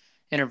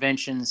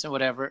interventions or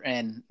whatever,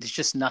 and there's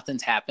just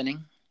nothing's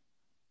happening.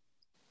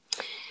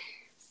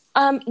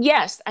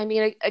 Yes. I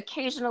mean,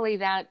 occasionally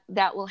that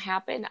will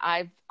happen.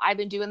 I've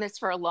been doing this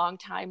for a long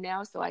time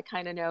now, so I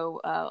kind of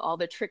know all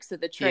the tricks of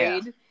the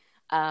trade.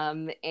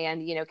 and,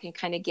 can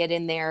kind of get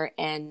in there.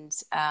 And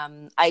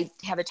I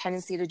have a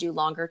tendency to do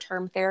longer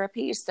term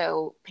therapy.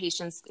 So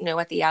patients know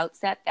at the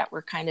outset that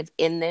we're kind of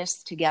in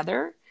this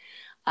together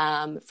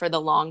for the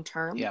long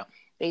term, Yeah.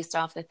 based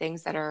off the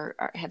things that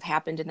have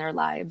happened in their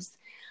lives.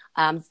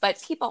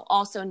 But people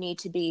also need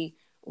to be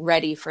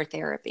ready for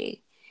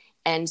therapy.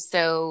 And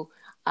so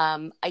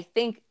I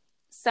think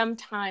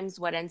sometimes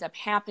what ends up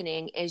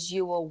happening is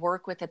you will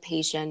work with a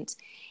patient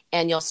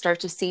and you'll start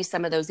to see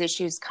some of those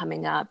issues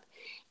coming up.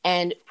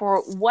 And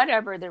for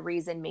whatever the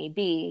reason may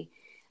be,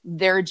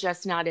 they're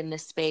just not in the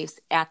space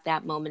at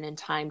that moment in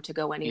time to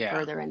go any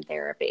further in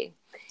therapy.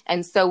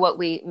 And so what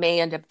we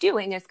may end up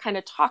doing is kind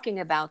of talking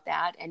about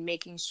that and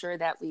making sure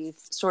that we've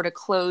sort of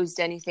closed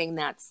anything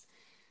that's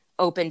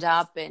opened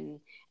up, and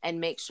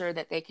make sure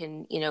that they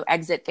can,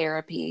 exit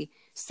therapy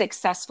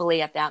successfully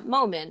at that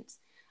moment,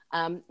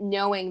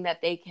 knowing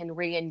that they can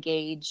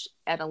re-engage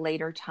at a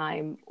later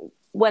time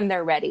when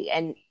they're ready,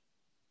 and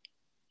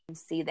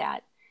see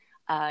that,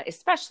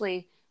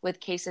 especially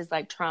with cases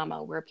like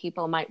trauma, where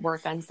people might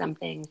work on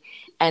something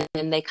and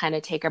then they kind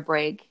of take a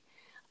break,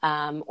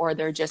 or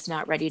they're just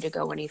not ready to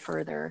go any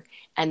further,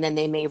 and then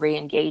they may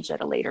re-engage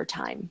at a later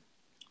time.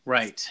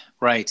 Right.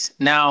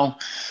 Now,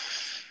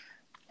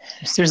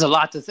 there's a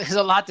lot to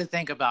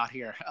think about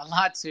here.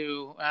 I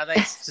think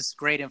it's just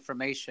great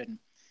information.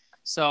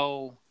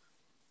 So,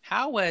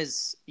 how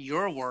has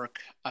your work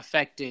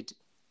affected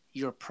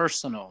your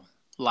personal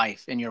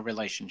life and your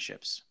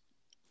relationships?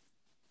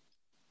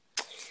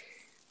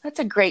 That's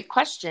a great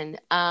question.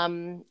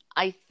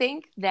 I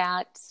think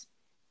that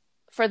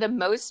for the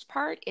most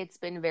part, it's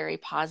been very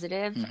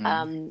positive.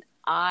 Mm-hmm.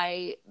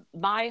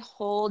 My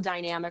whole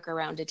dynamic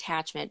around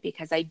attachment,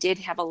 because I did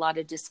have a lot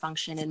of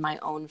dysfunction in my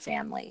own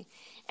family.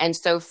 And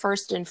so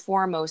first and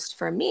foremost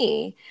for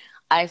me,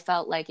 I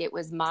felt like it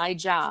was my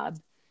job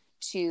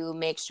to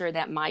make sure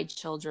that my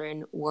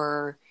children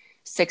were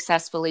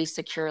successfully,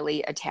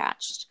 securely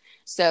attached.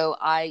 So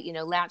I,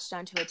 latched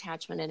onto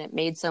attachment, and it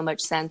made so much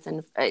sense.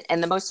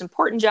 And the most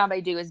important job I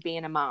do is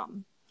being a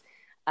mom.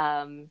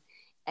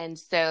 And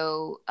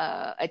so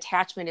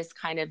attachment is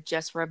kind of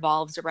just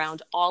revolves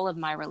around all of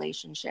my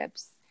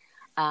relationships.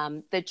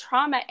 The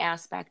trauma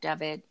aspect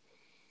of it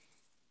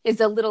is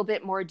a little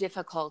bit more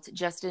difficult,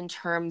 just in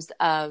terms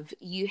of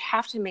you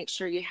have to make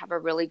sure you have a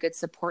really good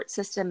support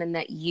system, and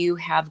that you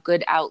have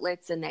good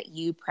outlets, and that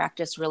you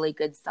practice really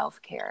good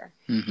self-care.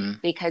 Mm-hmm.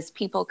 Because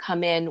people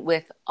come in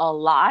with a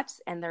lot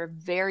and they're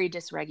very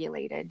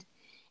dysregulated,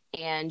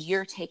 and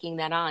you're taking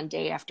that on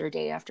day after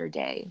day after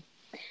day.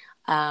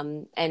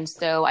 And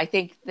so I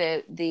think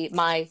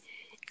my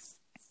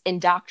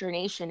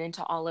indoctrination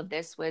into all of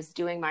this was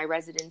doing my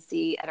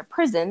residency at a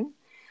prison.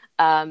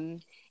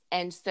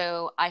 And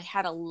so I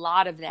had a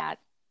lot of that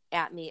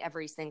at me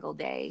every single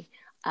day.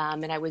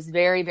 And I was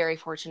very, very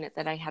fortunate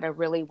that I had a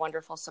really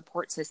wonderful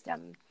support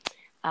system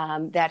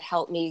that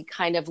helped me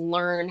kind of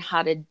learn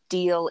how to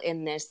deal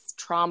in this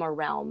trauma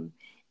realm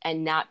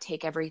and not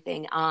take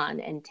everything on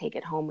and take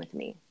it home with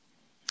me.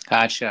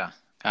 Gotcha.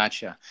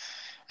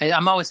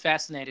 I'm always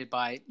fascinated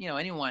by,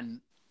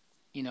 anyone,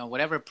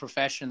 whatever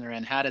profession they're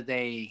in, how do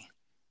they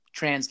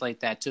translate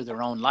that to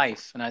their own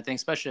life? And I think,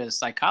 especially as a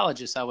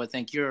psychologist, I would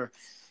think you're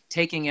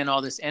taking in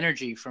all this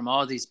energy from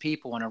all these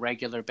people on a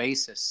regular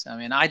basis. I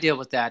mean, I deal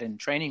with that in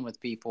training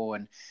with people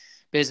and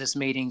business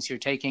meetings. You're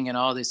taking in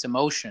all this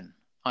emotion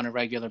on a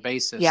regular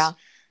basis. Yeah.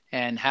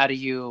 And how do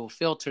you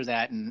filter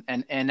that?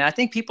 And I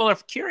think people are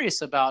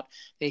curious about,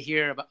 they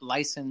hear about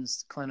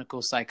licensed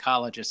clinical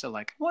psychologists. They're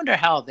like, I wonder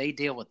how they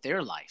deal with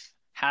their life.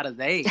 How do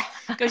they?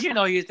 Because,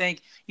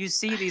 you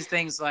see these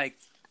things like,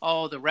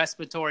 the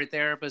respiratory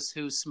therapist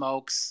who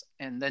smokes,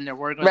 and then they're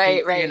working with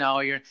people,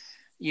 right.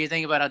 You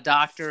think about a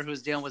doctor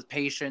who's dealing with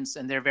patients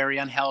and they're very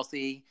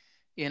unhealthy,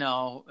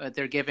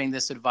 they're giving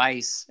this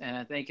advice. And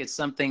I think it's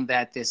something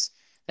that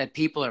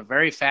people are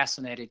very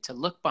fascinated to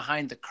look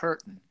behind the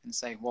curtain and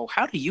say, well,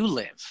 how do you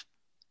live?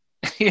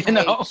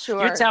 Right,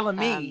 sure. You're telling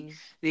me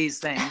these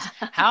things.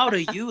 How do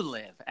you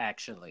live,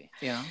 actually?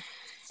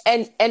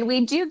 And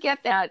we do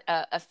get that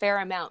a fair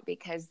amount,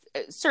 because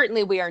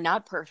certainly we are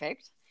not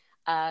perfect.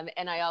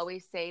 And I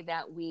always say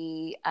that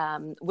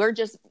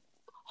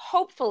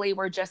hopefully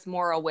we're just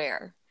more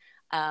aware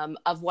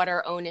of what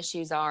our own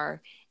issues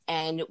are,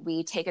 and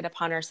we take it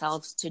upon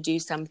ourselves to do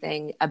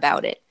something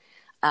about it.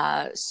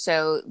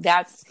 So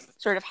that's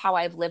sort of how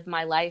I've lived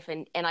my life.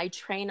 And I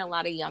train a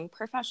lot of young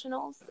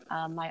professionals.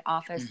 My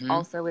office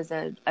also is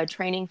a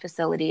training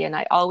facility, and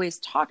I always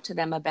talk to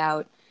them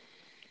about,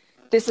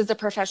 this is a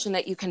profession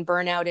that you can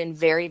burn out in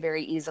very,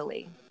 very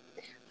easily.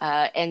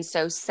 And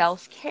so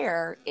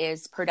self-care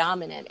is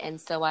predominant. And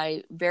so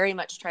I very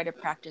much try to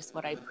practice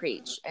what I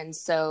preach. And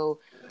so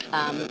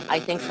I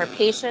think for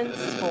patients,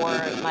 for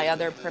my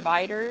other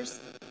providers,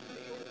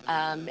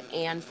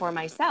 and for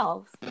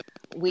myself,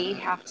 we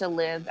have to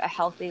live a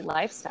healthy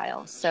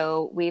lifestyle.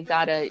 So we've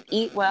got to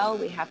eat well,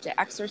 we have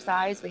to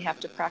exercise, we have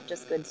to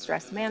practice good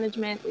stress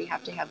management, we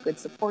have to have good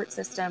support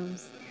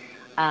systems.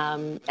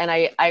 And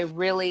I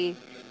really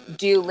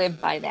do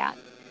live by that.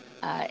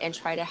 and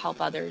try to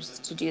help others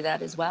to do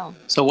that as well.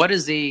 So what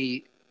is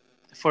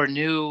for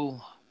new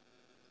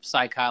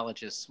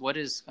psychologists, what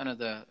is kind of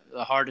the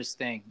hardest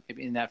thing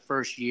in that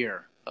first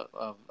year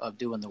of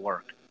doing the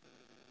work?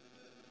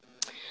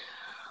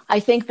 I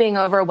think being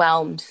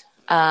overwhelmed,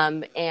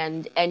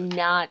 and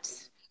not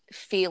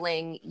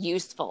feeling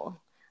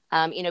useful.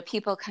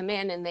 People come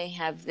in and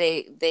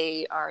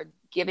they are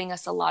giving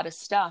us a lot of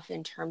stuff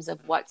in terms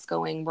of what's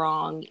going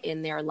wrong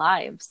in their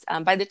lives.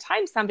 By the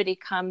time somebody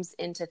comes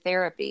into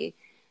therapy,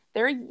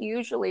 they're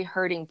usually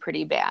hurting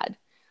pretty bad.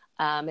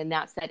 And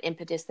that's that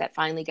impetus that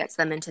finally gets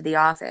them into the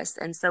office.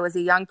 And so as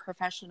a young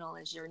professional,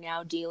 as you're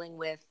now dealing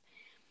with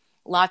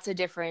lots of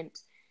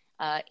different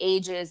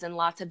ages and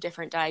lots of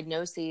different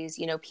diagnoses,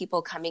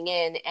 people coming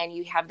in, and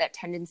you have that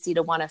tendency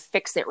to want to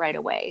fix it right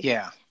away.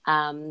 Yeah.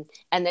 And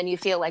then you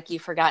feel like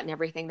you've forgotten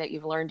everything that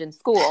you've learned in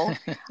school,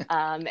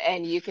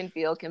 and you can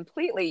feel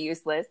completely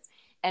useless.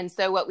 And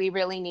so what we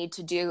really need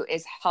to do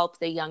is help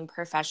the young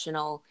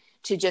professional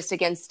to just,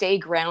 again, stay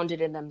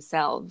grounded in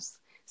themselves,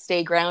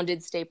 stay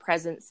grounded, stay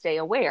present, stay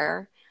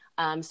aware,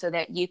 so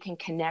that you can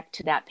connect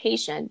to that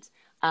patient.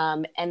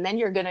 And then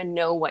you're going to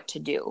know what to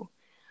do.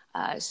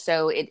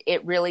 So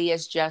it really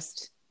is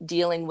just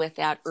dealing with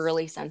that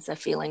early sense of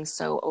feeling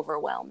so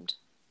overwhelmed.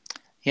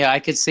 Yeah, I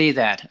could see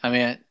that. I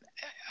mean,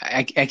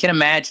 I can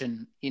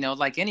imagine,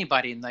 like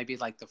anybody, maybe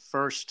like the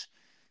first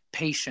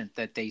patient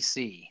that they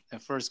see, the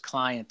first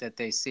client that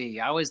they see.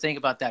 I always think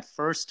about that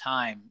first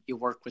time you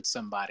work with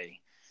somebody.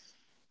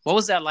 What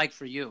was that like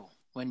for you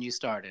when you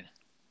started?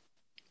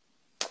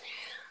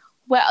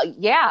 Well,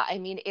 yeah, I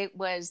mean, it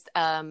was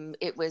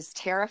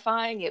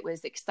terrifying. It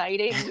was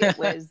exciting. It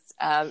was,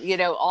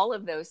 all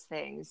of those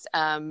things.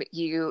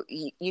 You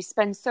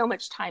spend so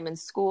much time in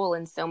school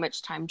and so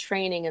much time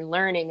training and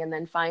learning. And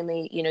then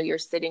finally, you're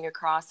sitting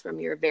across from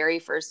your very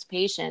first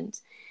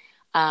patient,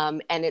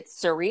 and it's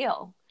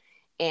surreal.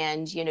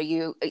 And,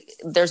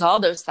 there's all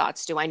those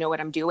thoughts. Do I know what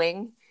I'm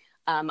doing?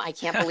 I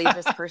can't believe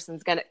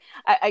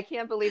I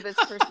can't believe this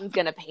person's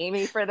going to pay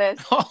me for this.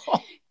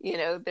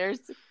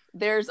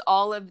 There's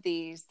all of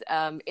these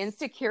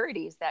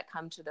insecurities that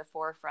come to the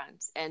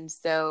forefront. And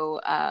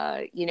so,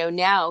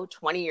 now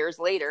 20 years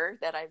later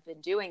that I've been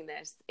doing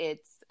this,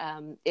 it's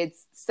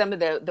some of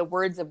the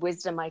words of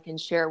wisdom I can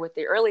share with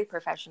the early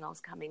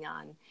professionals coming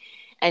on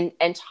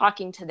and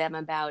talking to them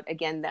about,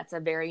 again, that's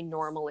a very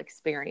normal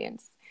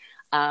experience.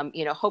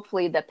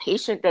 Hopefully the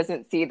patient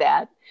doesn't see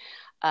that,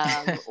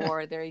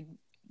 or they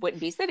wouldn't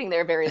be sitting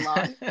there very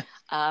long.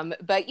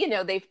 But,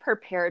 they've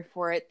prepared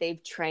for it.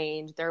 They've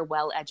trained, they're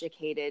well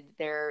educated.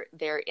 They're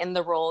in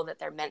the role that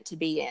they're meant to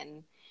be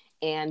in.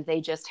 And they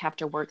just have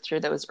to work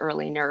through those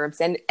early nerves.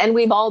 And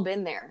we've all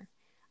been there.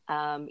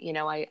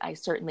 I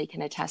certainly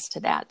can attest to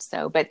that.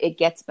 So, but it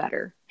gets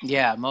better.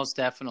 Yeah, most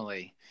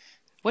definitely.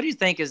 What do you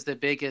think is the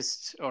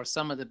biggest or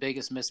some of the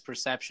biggest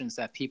misperceptions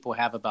that people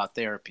have about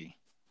therapy?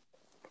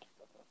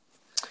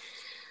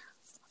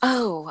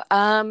 Oh,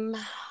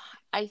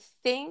 I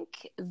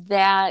think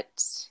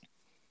that,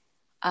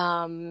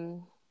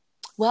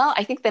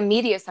 I think the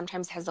media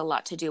sometimes has a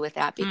lot to do with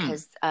that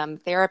because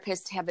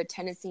therapists have a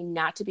tendency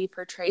not to be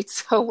portrayed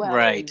so well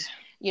right.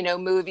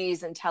 in,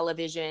 movies and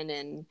television.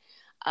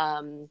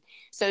 And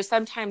so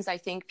sometimes I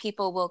think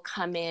people will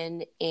come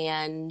in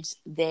and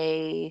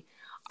they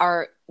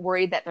are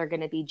worried that they're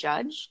going to be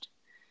judged.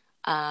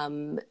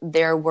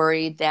 They're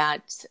worried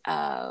that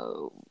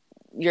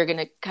you're going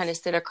to kind of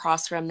sit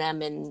across from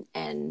them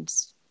and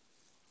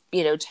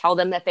tell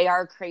them that they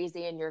are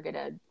crazy, and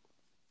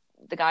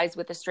the guys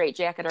with the straight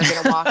jacket are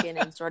going to walk in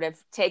and sort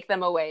of take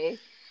them away.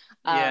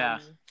 Yeah.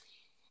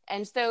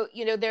 And so,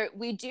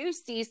 we do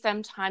see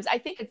sometimes, I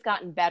think it's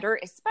gotten better,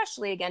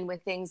 especially again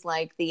with things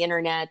like the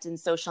internet and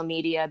social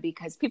media,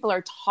 because people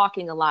are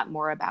talking a lot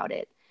more about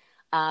it.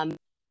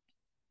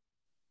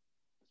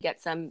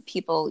 Get some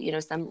people,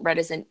 some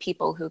reticent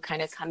people who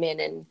kind of come in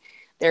and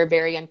they're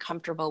very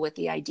uncomfortable with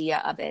the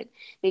idea of it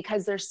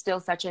because there's still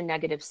such a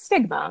negative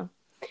stigma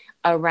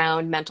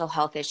around mental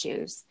health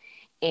issues.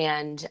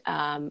 And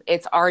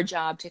it's our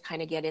job to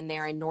kind of get in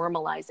there and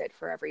normalize it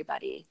for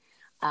everybody,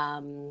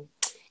 and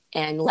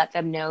let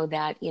them know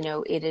that,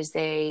 it's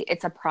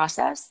a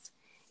process,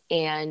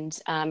 and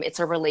it's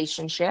a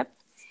relationship.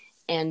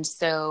 And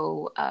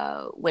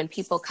so when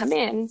people come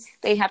in,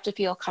 they have to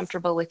feel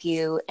comfortable with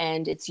you,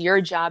 and it's your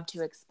job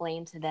to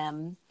explain to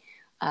them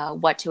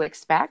what to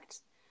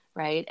expect,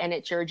 right? And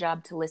it's your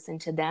job to listen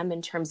to them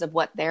in terms of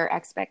what their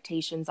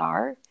expectations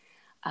are.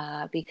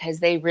 Because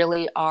they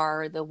really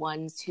are the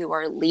ones who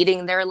are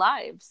leading their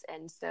lives.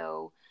 And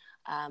so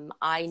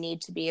I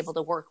need to be able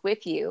to work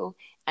with you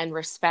and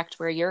respect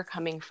where you're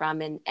coming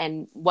from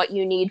and what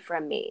you need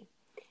from me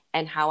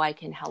and how I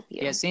can help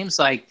you. Yeah, it seems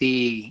like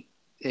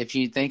if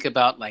you think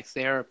about like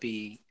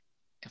therapy,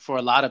 for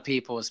a lot of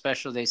people,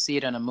 especially they see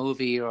it in a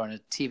movie or on a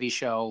TV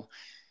show,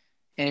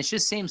 and it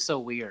just seems so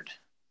weird.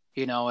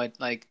 It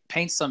like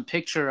paints some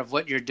picture of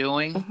what you're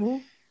doing. Mm-hmm.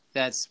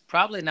 That's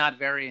probably not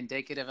very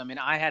indicative. I mean,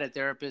 I had a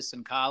therapist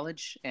in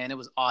college, and it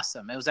was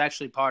awesome. It was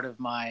actually part of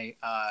my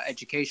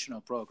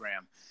educational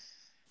program.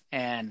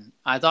 And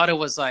I thought it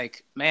was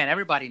like, man,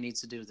 everybody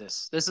needs to do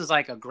this. This is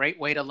like a great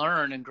way to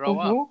learn and grow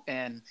up Mm-hmm.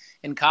 and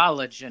in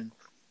college. And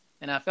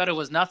I felt it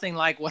was nothing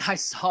like what I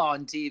saw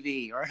on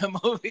TV or in the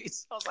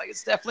movies. I was like,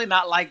 it's definitely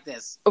not like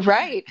this.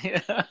 Right.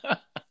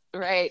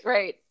 Right.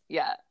 Right.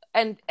 Yeah.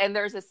 And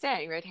there's a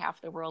saying, right?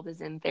 Half the world is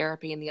in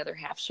therapy and the other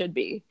half should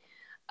be.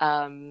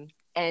 And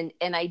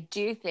I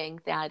do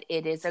think that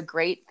it is a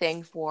great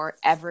thing for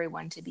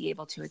everyone to be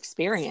able to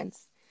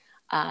experience.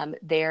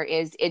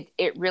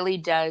 It really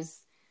does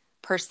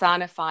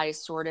personify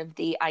sort of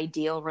the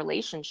ideal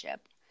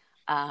relationship,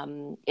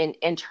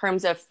 in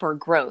terms of for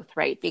growth,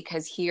 right?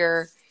 Because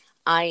here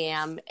I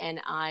am, and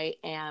I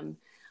am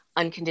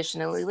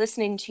unconditionally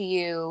listening to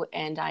you,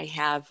 and I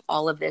have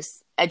all of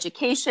this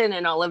education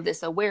and all of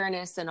this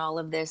awareness and all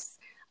of this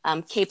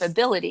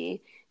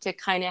capability to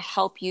kind of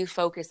help you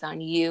focus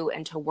on you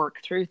and to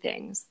work through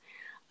things.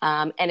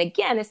 And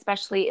again,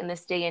 especially in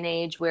this day and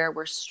age where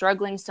we're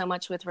struggling so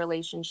much with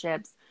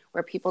relationships,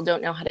 where people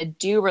don't know how to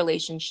do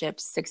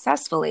relationships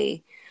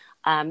successfully,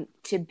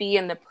 to be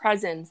in the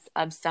presence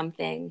of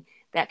something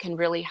that can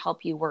really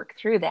help you work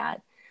through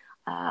that,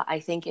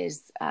 I think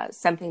is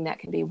something that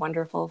can be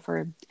wonderful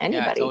for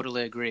anybody. Yeah, I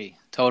totally agree.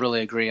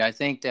 Totally agree. I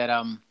think that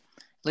at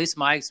least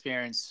my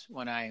experience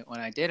when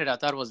I did it, I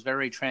thought it was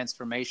very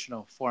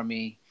transformational for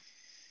me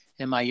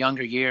in my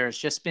younger years,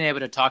 just being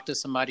able to talk to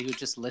somebody who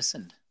just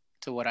listened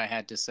to what I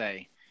had to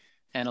say.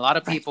 And a lot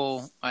of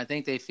people, I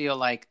think they feel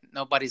like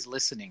nobody's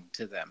listening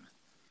to them.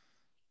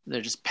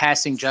 They're just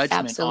passing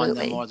judgment on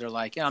them, or they're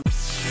like, yeah, I'm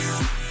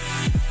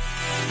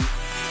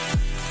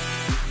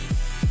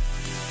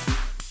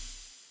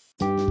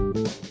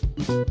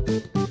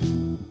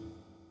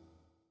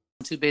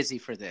too busy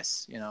for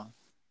this, you know?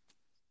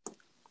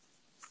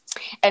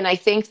 And I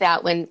think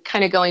that when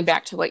kind of going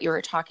back to what you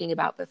were talking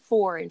about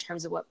before, in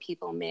terms of what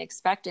people may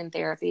expect in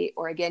therapy,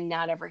 or again,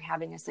 not ever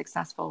having a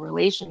successful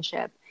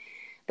relationship,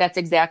 that's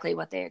exactly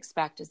what they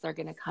expect. Is they're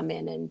going to come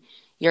in and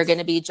you're going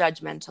to be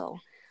judgmental,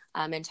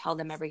 and tell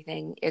them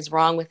everything is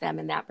wrong with them.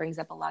 And that brings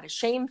up a lot of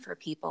shame for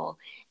people.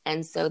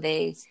 And so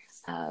they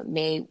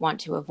may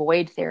want to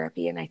avoid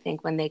therapy. And I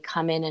think when they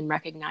come in and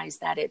recognize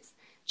that it's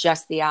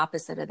just the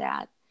opposite of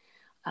that,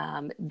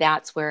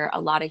 that's where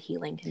a lot of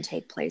healing can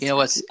take place. You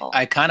know, people.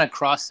 I kind of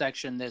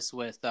cross-section this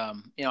with, I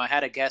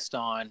had a guest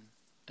on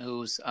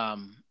who's a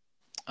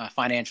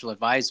financial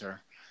advisor,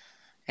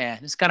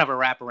 and it's kind of a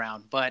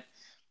wraparound, but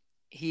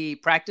he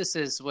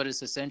practices what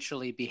is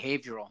essentially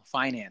behavioral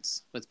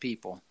finance with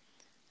people.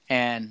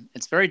 And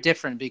it's very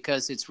different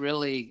because it's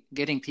really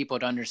getting people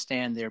to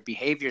understand their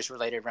behaviors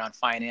related around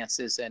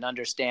finances and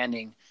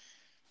understanding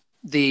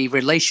the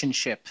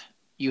relationship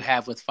you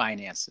have with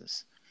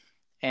finances.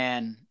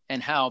 And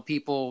how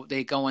people,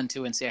 they go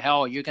into and say,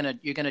 oh, you're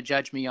gonna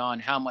judge me on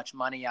how much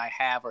money I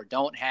have or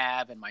don't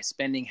have and my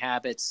spending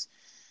habits.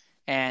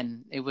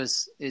 And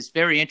it's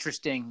very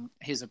interesting,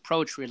 his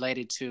approach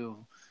related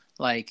to,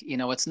 like,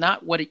 it's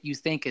not what you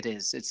think it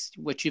is. It's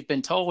what you've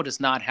been told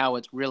is not how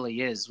it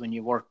really is when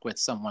you work with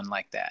someone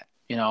like that.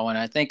 And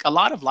I think a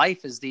lot of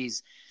life is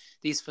these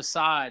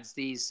facades,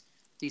 these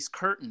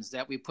curtains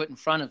that we put in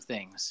front of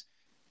things.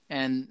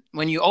 And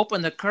when you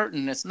open the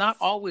curtain, it's not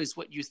always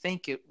what you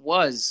think it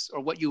was or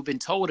what you've been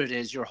told it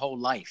is your whole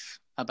life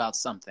about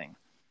something.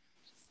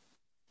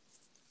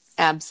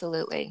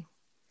 Absolutely.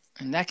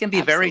 And that can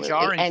be very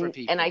jarring for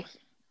people. And I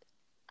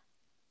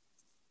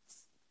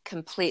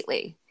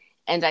completely.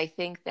 And I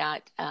think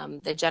that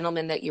the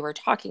gentleman that you were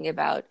talking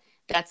about,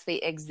 that's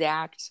the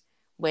exact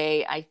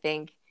way I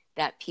think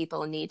that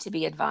people need to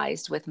be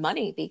advised with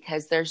money,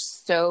 because there's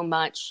so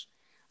much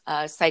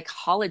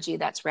psychology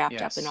that's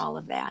wrapped up in all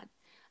of that.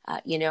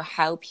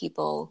 How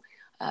people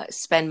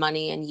spend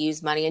money and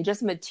use money, and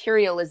just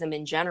materialism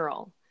in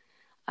general.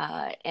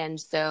 And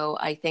so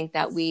I think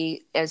that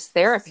we as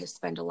therapists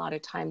spend a lot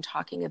of time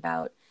talking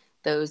about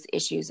those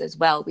issues as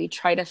well. We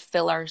try to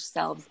fill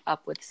ourselves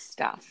up with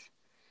stuff,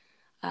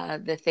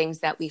 the things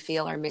that we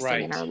feel are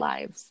missing in our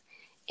lives.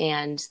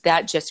 And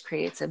that just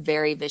creates a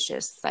very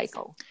vicious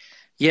cycle.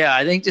 Yeah,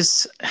 I think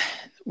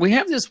we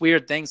have this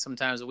weird thing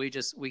sometimes that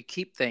we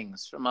keep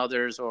things from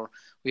others, or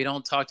we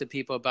don't talk to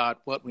people about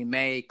what we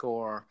make,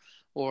 or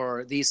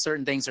these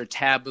certain things are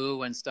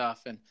taboo and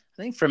stuff. And I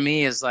think for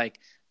me is like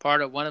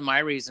one of my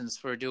reasons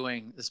for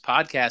doing this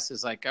podcast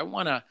is like, I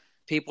want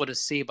people to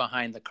see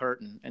behind the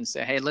curtain and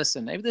say, hey,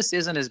 listen, maybe this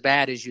isn't as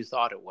bad as you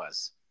thought it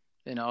was.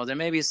 There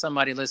may be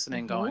somebody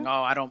listening going,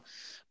 oh, I don't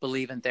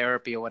believe in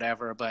therapy or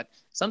whatever, but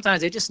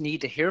sometimes they just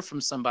need to hear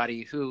from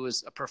somebody who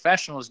is a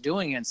professional, is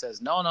doing it, and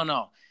says,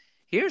 no,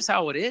 here's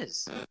how it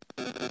is.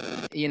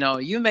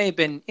 You may have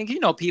been,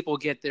 people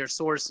get their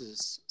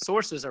sources.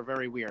 Sources are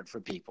very weird for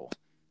people.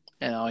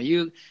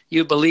 You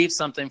believe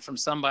something from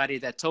somebody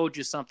that told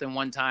you something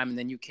one time, and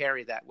then you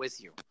carry that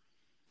with you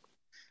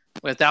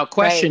without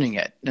questioning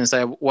it, and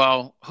say,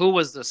 well, who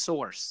was the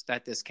source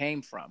that this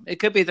came from? It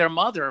could be their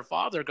mother or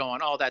father going,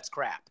 oh, that's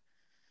crap.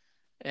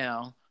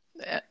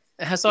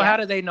 So how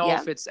do they know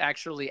if it's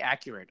actually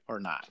accurate or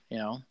not?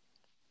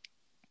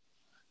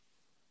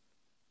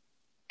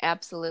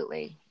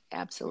 Absolutely.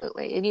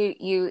 Absolutely.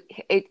 And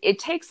it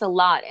takes a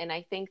lot. And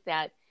I think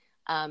that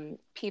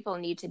people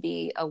need to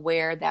be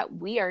aware that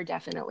we are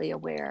definitely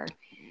aware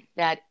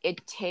that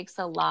it takes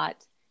a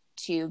lot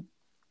to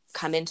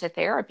come into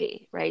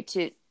therapy, right?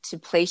 To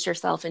place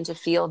yourself and to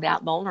feel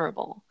that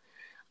vulnerable.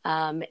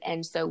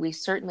 And so we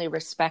certainly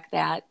respect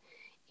that.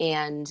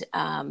 And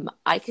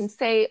I can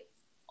say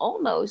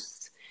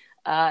almost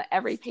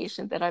every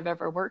patient that I've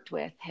ever worked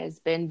with has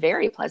been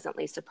very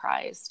pleasantly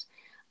surprised,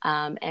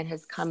 and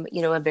has come,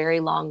 a very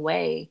long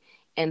way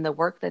in the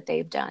work that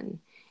they've done.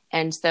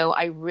 And so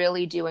I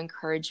really do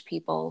encourage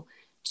people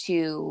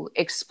to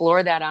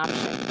explore that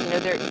option.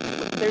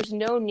 There's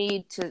no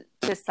need to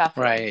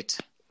suffer. Right.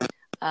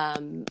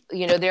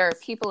 There are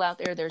people out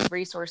there, there's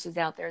resources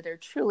out there, there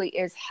truly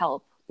is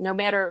help. No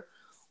matter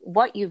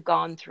what you've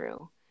gone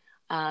through,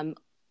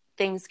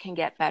 things can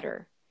get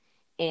better.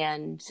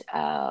 And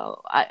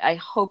I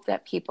hope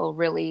that people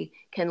really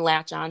can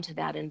latch onto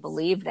that and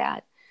believe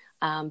that,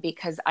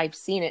 because I've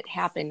seen it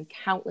happen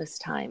countless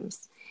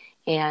times.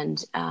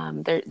 And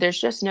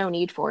there's just no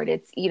need for it.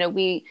 It's,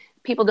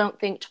 people don't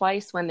think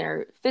twice when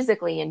they're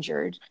physically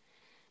injured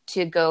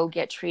to go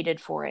get treated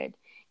for it.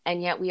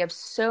 And yet we have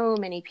so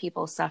many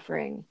people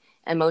suffering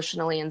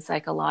emotionally and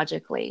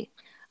psychologically.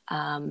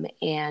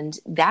 And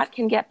that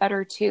can get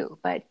better too,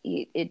 but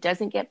it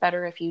doesn't get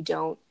better if you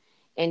don't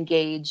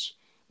engage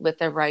with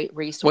the right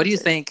resources. What do you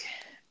think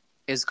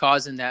is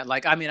causing that?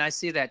 Like, I mean, I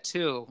see that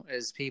too,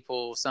 as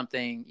people,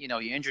 something, you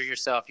injure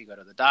yourself, you go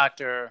to the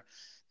doctor,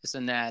 this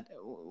and that.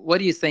 What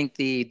do you think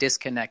the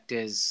disconnect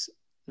is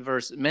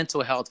versus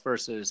mental health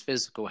versus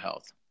physical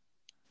health?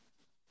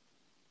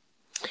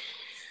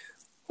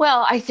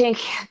 Well, I think,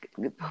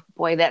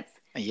 boy, that's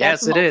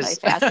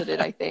multifaceted.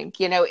 I think,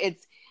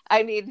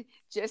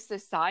 just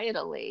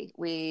societally,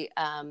 we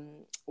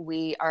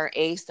are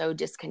so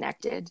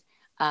disconnected.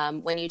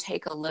 When you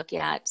take a look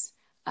at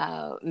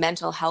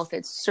mental health,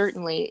 it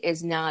certainly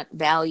is not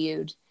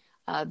valued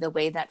the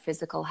way that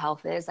physical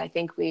health is. I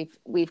think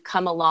we've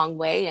come a long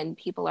way, and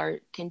people are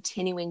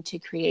continuing to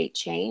create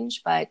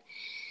change. But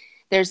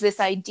there's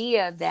this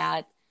idea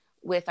that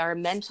with our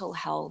mental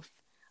health,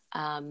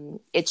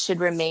 it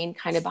should remain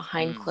kind of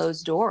behind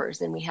closed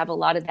doors. And we have a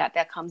lot of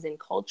that comes in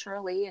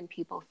culturally, and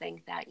people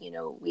think that,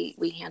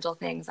 we handle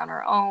things on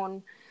our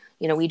own.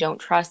 We don't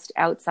trust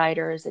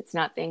outsiders. It's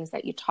not things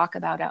that you talk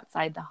about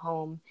outside the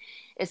home,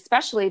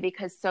 especially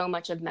because so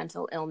much of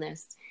mental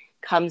illness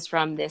comes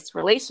from this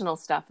relational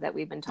stuff that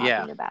we've been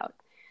talking about.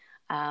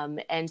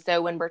 And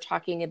so when we're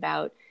talking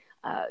about,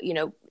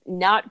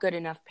 not good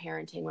enough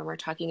parenting, when we're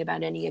talking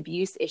about any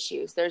abuse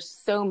issues, there's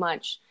so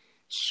much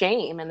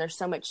shame and there's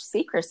so much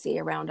secrecy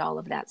around all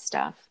of that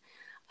stuff,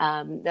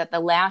 that the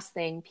last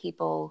thing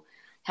people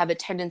have a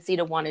tendency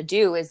to want to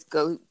do is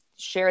go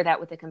share that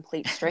with a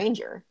complete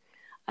stranger.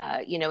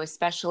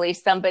 Especially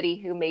somebody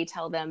who may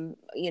tell them,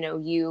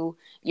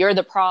 you're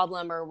the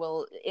problem, or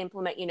will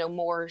implement,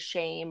 more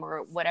shame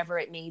or whatever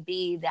it may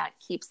be that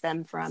keeps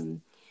them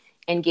from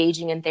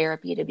engaging in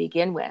therapy to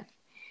begin with.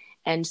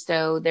 And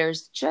so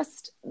there's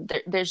just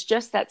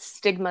that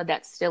stigma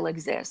that still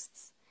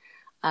exists,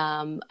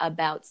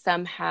 about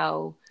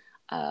somehow,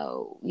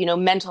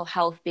 mental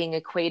health being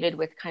equated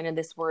with kind of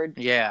this word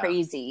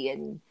crazy,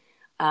 and,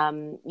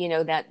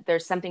 that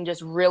there's something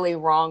just really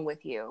wrong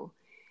with you.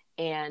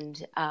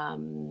 And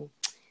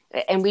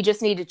we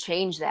just need to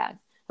change that,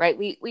 right?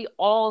 We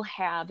all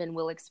have and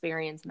will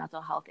experience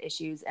mental health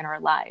issues in our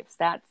lives.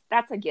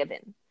 That's a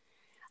given,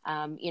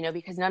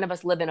 because none of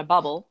us live in a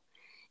bubble.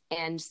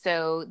 And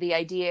so the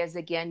idea is,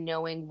 again,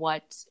 knowing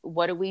what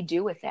do we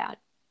do with that?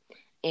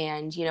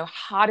 And,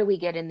 how do we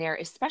get in there?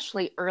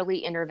 Especially early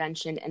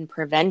intervention and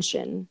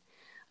prevention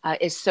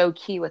is so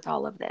key with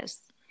all of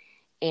this.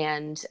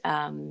 And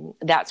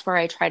that's where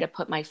I try to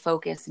put my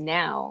focus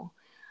now.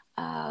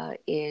 I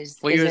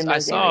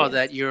saw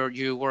that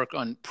you work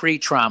on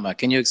pre-trauma.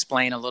 Can you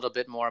explain a little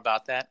bit more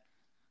about that?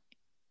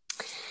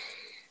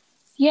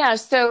 Yeah.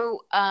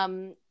 So,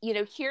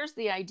 here's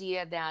the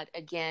idea that,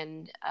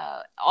 again,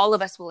 all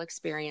of us will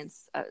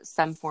experience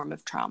some form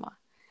of trauma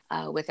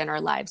within our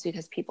lives,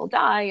 because people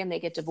die and they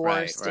get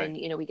divorced, right.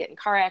 And, we get in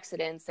car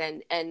accidents,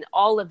 and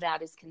all of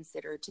that is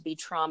considered to be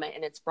trauma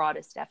in its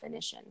broadest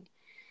definition.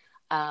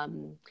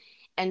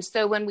 And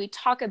so when we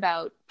talk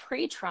about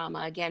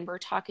pre-trauma, again, we're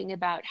talking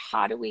about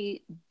how do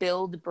we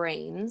build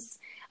brains?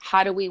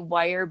 How do we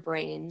wire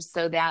brains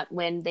so that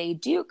when they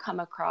do come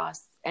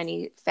across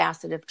any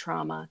facet of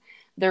trauma,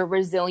 they're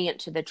resilient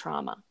to the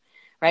trauma,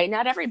 right?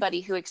 Not everybody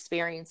who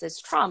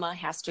experiences trauma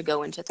has to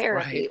go into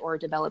therapy or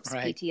develops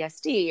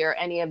PTSD or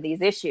any of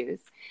these issues.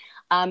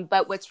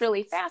 But what's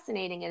really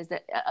fascinating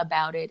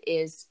about it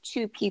is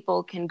two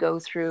people can go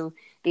through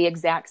the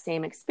exact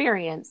same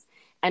experience,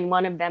 and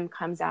one of them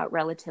comes out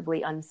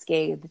relatively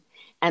unscathed,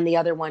 and the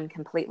other one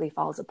completely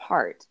falls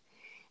apart.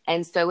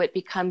 And so it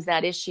becomes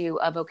that issue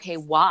of, okay,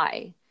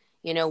 why?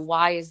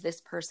 Why is this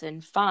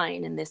person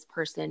fine and this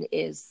person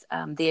is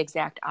the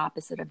exact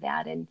opposite of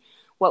that? And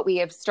what we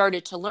have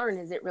started to learn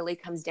is it really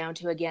comes down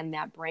to, again,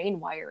 that brain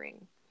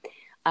wiring.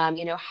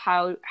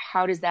 How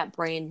does that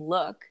brain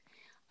look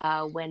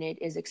when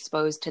it is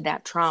exposed to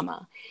that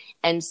trauma.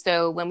 And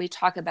so when we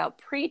talk about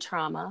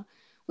pre-trauma,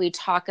 we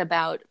talk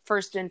about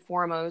first and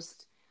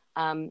foremost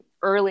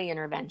early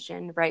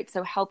intervention, right?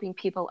 So helping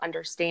people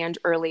understand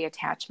early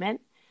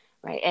attachment,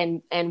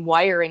 right? And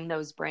wiring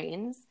those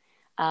brains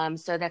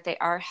so that they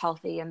are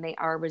healthy and they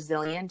are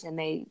resilient and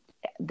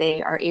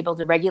they are able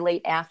to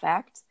regulate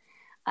affect,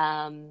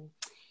 and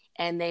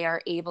they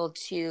are able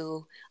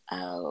to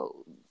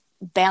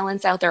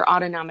balance out their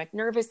autonomic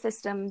nervous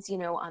systems,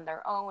 on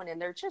their own.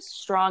 And they're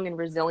just strong and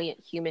resilient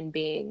human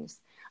beings,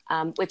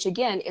 which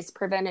again is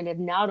preventative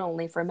not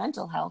only for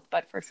mental health,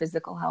 but for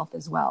physical health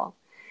as well.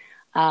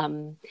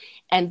 And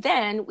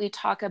then we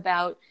talk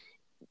about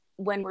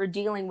when we're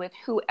dealing with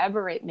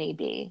whoever it may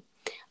be,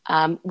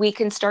 we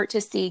can start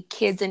to see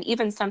kids and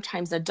even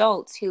sometimes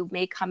adults who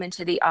may come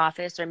into the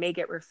office or may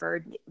get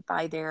referred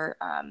by their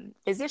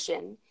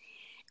physician.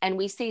 And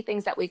we see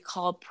things that we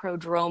call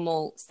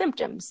prodromal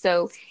symptoms.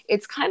 So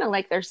it's kind of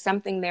like there's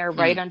something there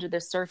right under the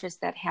surface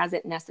that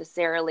hasn't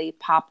necessarily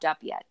popped up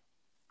yet.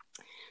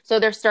 So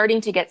they're starting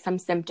to get some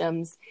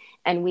symptoms,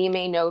 and we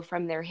may know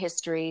from their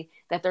history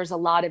that there's a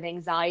lot of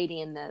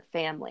anxiety in the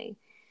family.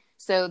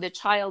 So the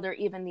child or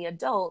even the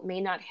adult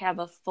may not have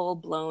a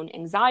full-blown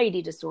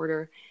anxiety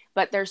disorder,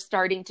 but they're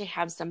starting to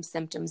have some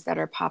symptoms that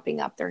are popping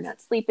up. They're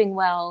not sleeping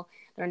well.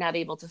 They're not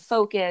able to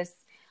focus.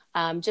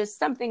 Just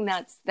something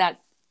that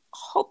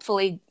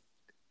hopefully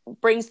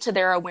brings to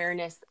their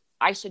awareness,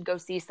 I should go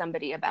see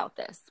somebody about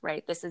this,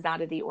 right? This is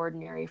out of the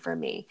ordinary for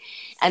me.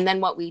 And then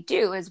what we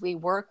do is we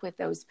work with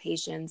those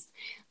patients,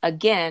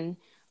 again,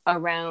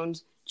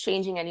 around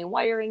changing any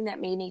wiring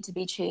that may need to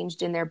be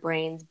changed in their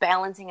brains,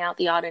 balancing out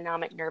the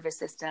autonomic nervous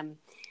system,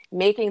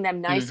 making them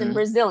nice and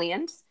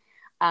resilient,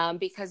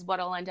 because what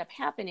will end up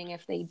happening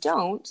if they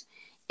don't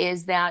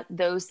is that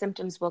those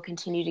symptoms will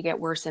continue to get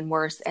worse and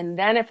worse. And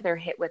then if they're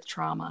hit with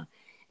trauma,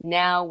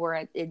 now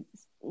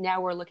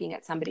we're looking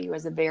at somebody who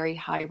has a very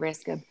high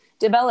risk of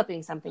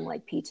developing something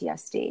like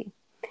PTSD.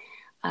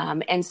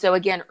 And so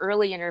again,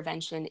 early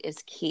intervention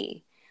is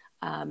key.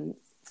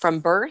 From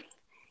birth,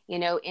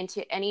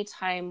 into any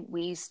time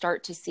we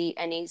start to see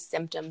any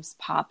symptoms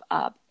pop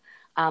up,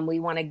 we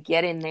want to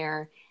get in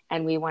there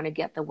and we want to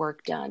get the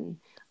work done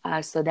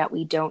so that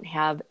we don't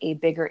have a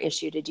bigger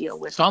issue to deal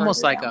with. It's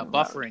almost like a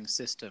buffering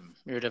system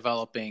you're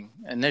developing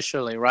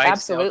initially, right?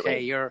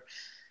 Absolutely. So,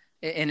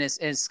 and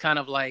it's kind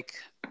of like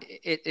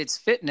it's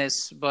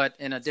fitness, but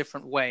in a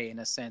different way, in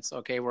a sense.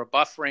 Okay, we're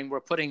buffering, we're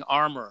putting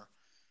armor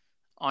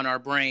on our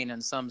brain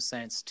in some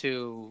sense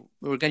you're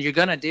going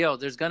to deal.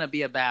 There's going to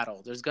be a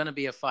battle. There's going to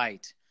be a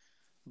fight,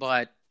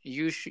 but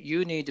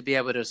you need to be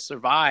able to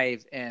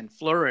survive and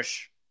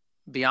flourish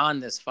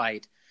beyond this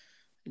fight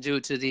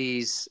due to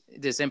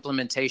this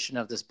implementation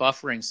of this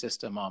buffering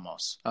system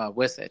almost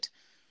with it.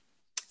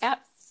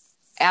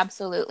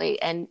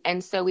 Absolutely.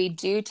 And so we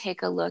do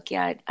take a look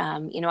at,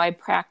 I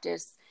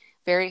practice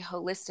very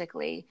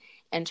holistically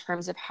in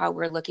terms of how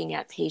we're looking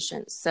at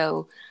patients.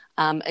 So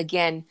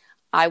again,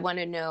 I want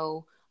to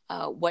know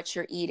what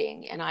you're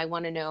eating, and I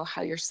want to know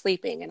how you're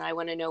sleeping, and I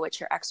want to know what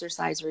your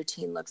exercise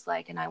routine looks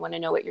like, and I want to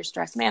know what your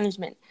stress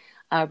management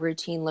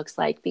routine looks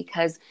like,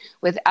 because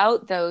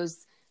without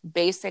those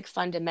basic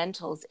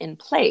fundamentals in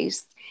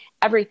place,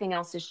 everything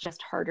else is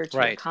just harder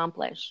to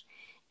accomplish.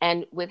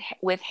 And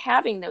with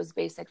having those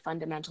basic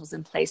fundamentals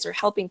in place, or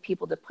helping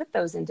people to put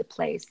those into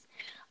place,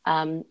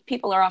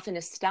 people are often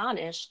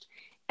astonished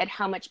at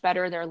how much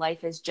better their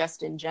life is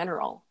just in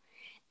general.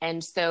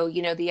 And so,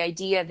 the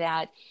idea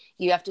that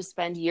you have to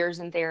spend years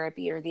in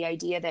therapy, or the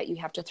idea that you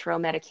have to throw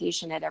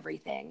medication at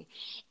everything,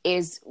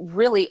 is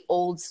really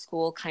old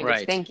school kind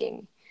of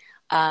thinking.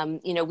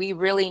 We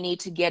really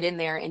need to get in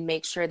there and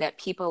make sure that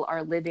people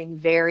are living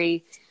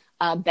very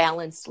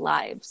balanced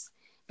lives.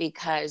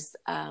 Because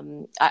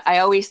I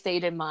always say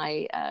to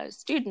my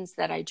students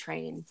that I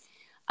train,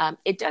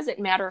 it doesn't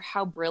matter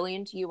how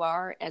brilliant you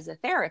are as a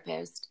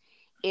therapist,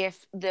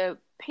 if the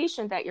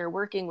patient that you're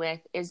working with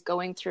is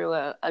going through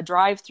a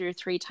drive-through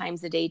 3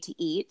 times a day to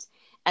eat,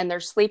 and they're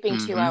sleeping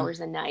 2 hours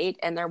a night,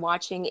 and they're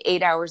watching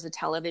 8 hours of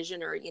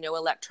television or,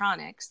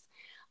 electronics,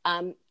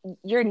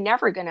 you're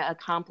never going to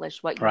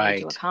accomplish what you need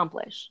to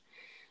accomplish.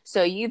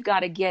 So you've got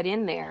to get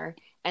in there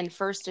and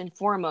first and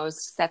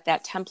foremost set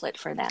that template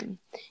for them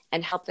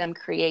and help them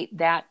create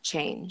that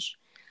change.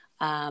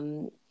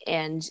 And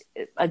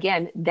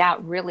again,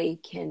 that really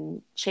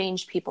can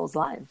change people's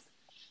lives.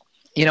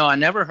 I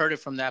never heard it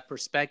from that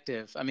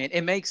perspective. I mean,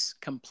 it makes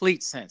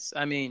complete sense.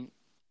 I mean,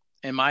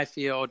 in my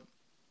field,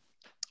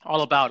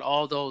 all about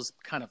all those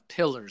kind of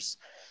pillars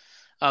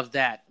of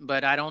that.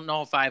 But I don't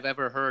know if I've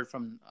ever heard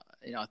from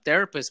a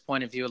therapist's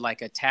point of view,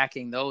 like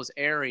attacking those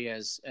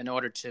areas in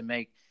order to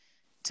make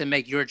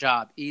your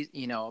job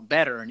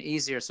better and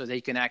easier, so that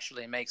you can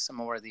actually make some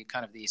more of the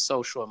kind of the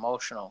social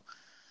emotional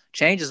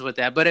changes with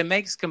that. But it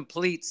makes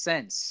complete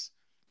sense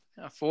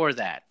for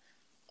that.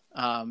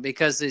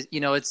 Because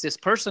it's this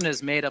person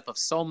is made up of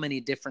so many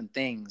different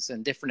things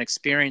and different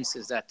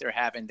experiences that they're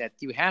having, that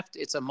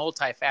it's a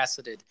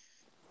multifaceted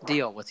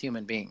deal with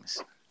human beings.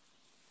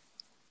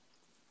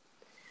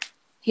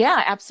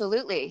 Yeah,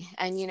 absolutely.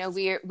 And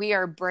we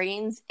are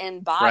brains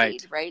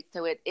embodied, Right. right?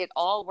 So it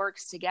all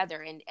works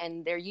together.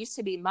 And there used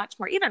to be much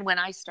more, even when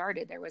I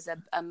started, there was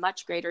a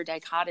much greater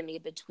dichotomy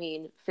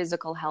between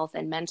physical health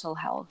and mental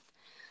health.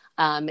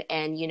 And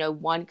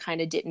one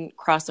kind of didn't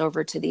cross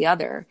over to the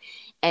other.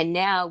 And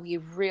now we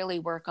really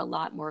work a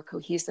lot more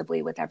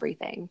cohesively with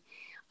everything,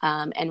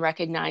 and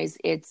recognize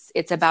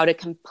it's about a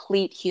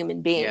complete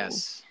human being,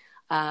 Yes.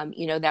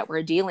 that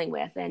we're dealing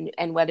with,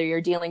 and whether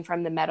you're dealing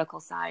from the medical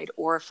side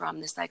or from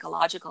the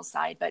psychological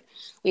side, but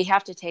we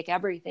have to take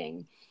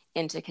everything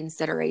into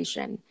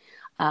consideration,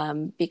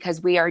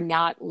 because we are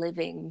not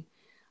living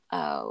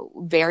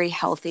very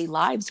healthy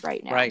lives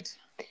right now. Right.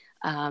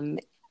 Um,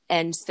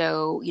 and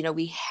so,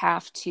 we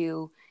have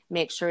to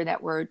make sure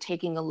that we're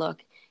taking a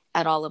look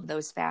at all of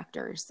those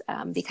factors,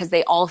 because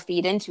they all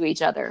feed into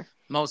each other.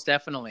 Most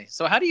definitely.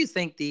 So how do you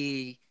think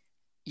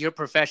your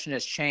profession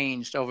has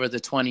changed over the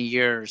 20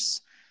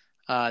 years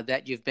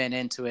that you've been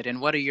into it?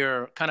 And what are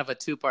your kind of a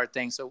two-part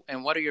thing? So,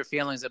 and what are your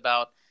feelings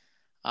about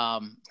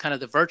kind of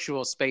the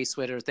virtual space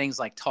with or things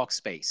like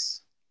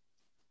Talkspace?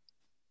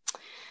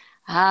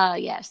 Ah,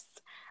 yes.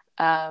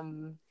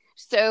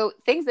 So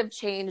things have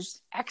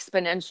changed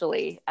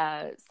exponentially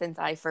since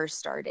I first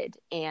started.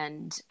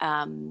 And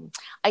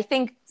I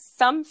think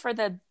some for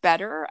the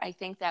better. I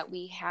think that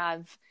we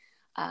have,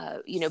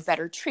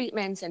 better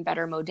treatments and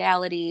better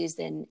modalities,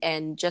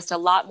 and just a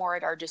lot more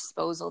at our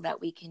disposal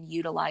that we can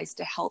utilize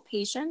to help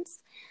patients,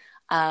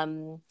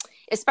 um,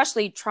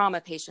 especially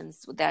trauma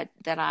patients that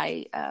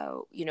I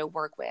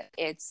work with.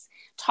 It's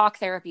talk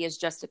therapy is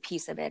just a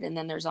piece of it, and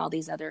then there's all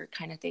these other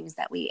kind of things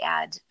that we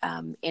add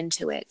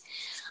into it.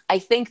 I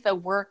think the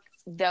work,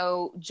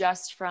 though,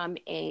 just from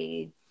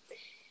a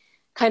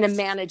kind of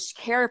managed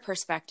care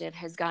perspective,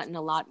 has gotten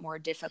a lot more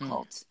Hmm.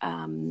 difficult.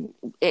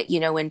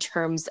 In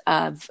terms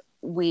of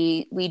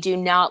we do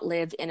not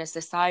live in a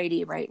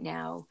society right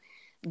now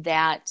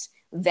that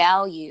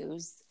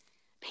values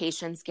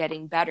patients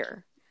getting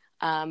better.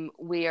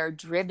 We are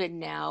driven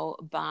now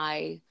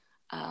by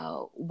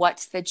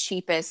what's the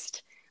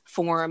cheapest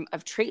form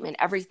of treatment.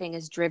 Everything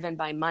is driven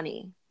by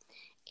money,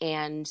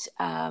 and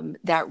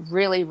that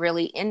really,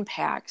 really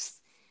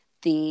impacts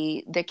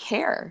the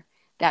care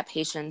that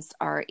patients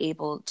are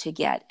able to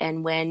get.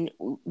 And when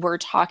we're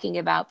talking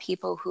about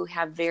people who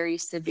have very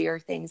severe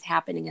things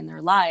happening in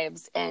their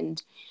lives, and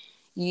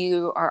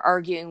you are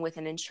arguing with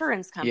an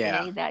insurance Yeah.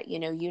 company that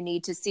you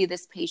need to see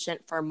this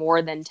patient for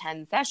more than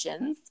 10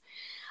 sessions,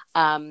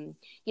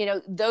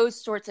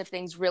 those sorts of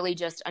things really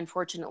just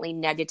unfortunately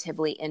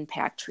negatively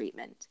impact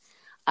treatment.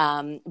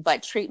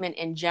 But treatment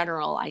in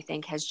general, I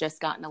think, has just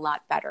gotten a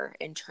lot better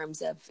in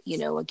terms of,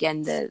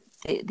 again,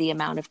 the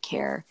amount of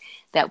care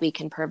that we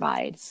can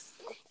provide.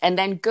 And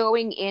then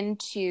going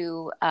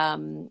into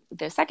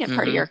the second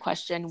part of Mm-hmm. your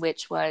question,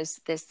 which was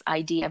this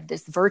idea of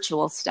this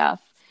virtual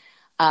stuff.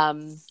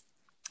 Um,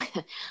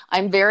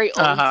 I'm very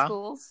old Uh-huh.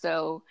 school.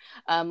 So,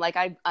 like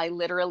I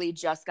literally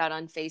just got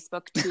on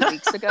Facebook 2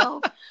 weeks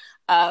ago.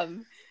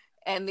 Um,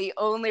 and the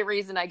only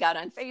reason I got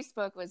on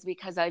Facebook was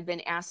because I've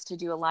been asked to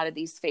do a lot of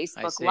these I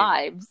Facebook see.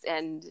 lives.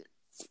 And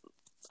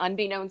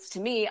unbeknownst to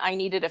me, I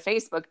needed a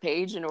Facebook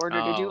page in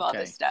order to Oh, do all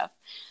this okay. stuff.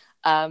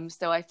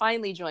 So I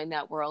finally joined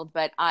that world,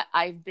 but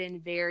I've been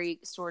very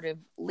sort of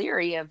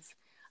leery of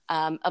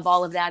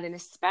all of that, and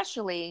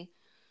especially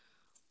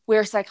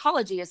where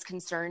psychology is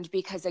concerned,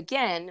 because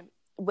again,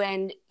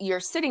 when you're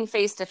sitting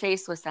face to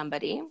face with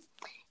somebody,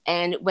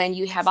 and when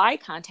you have eye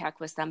contact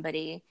with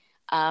somebody,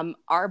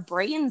 our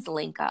brains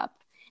link up.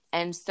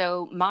 And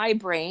so my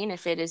brain,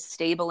 if it is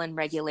stable and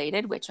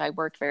regulated, which I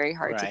work very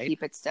hard to Right.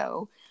 keep it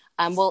so,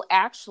 will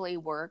actually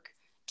work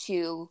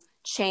to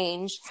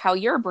change how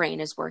your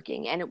brain is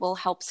working, and it will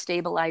help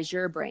stabilize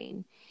your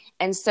brain.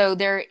 And so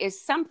there is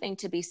something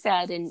to be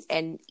said,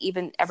 and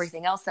even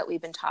everything else that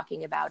we've been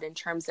talking about in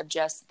terms of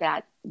just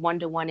that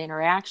one-to-one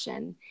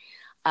interaction,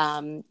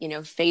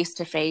 face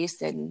to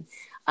face, and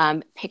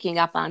picking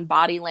up on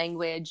body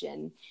language,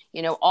 and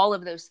all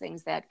of those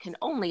things that can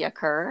only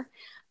occur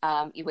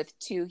with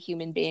two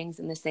human beings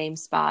in the same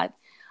spot.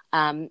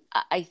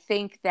 I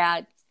think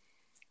that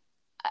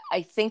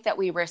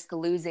we risk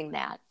losing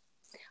that.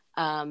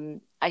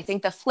 I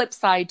think the flip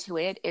side to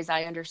it is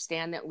I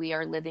understand that we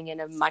are living in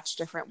a much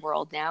different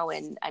world now,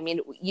 and I mean,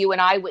 you and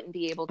I wouldn't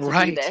be able to do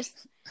Right.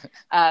 this,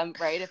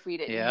 right, if we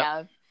didn't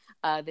Yep.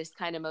 have this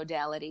kind of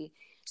modality.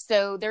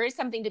 So there is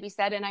something to be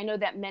said. And I know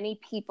that many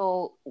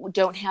people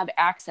don't have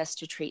access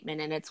to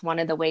treatment, and it's one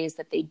of the ways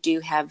that they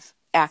do have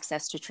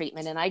access to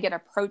treatment. And I get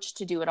approached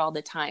to do it all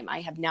the time.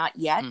 I have not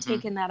yet Mm-hmm.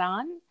 taken that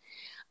on.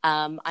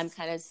 I'm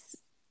kind of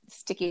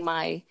sticking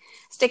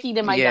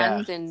to my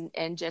Yeah. guns,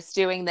 and just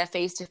doing the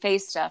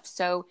face-to-face stuff.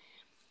 So,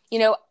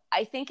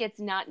 I think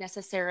it's not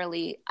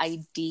necessarily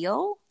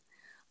ideal.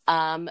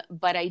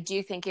 But I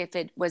do think if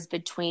it was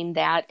between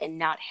that and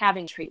not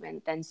having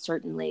treatment, then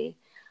certainly,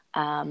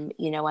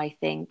 I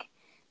think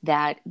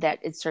that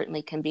it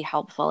certainly can be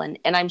helpful. And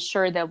I'm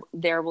sure that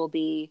there will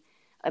be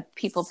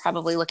people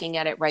probably looking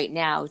at it right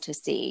now to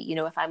see,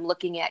 if I'm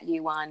looking at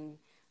you on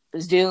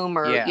Zoom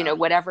or, Yeah.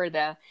 whatever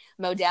the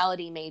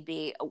modality may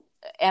be,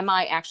 am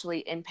I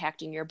actually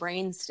impacting your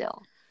brain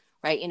still?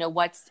 Right.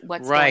 What's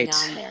going Right.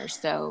 on there.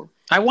 So,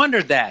 I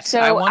wondered that. I so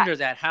I, wonder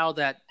that how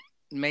that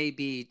may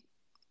be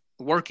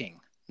working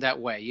that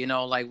way,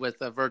 like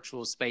with a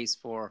virtual space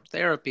for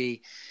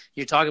therapy.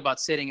 You talk about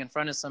sitting in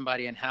front of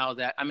somebody and how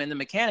that, I mean, the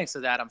mechanics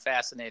of that I'm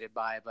fascinated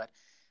by, but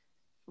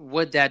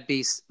would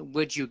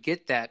you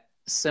get that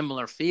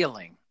similar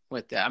feeling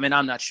with that? I mean,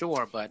 I'm not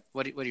sure, but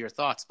what are your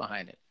thoughts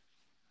behind it?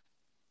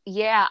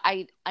 yeah,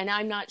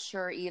 I'm not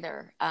sure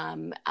either.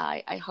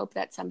 I hope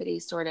that somebody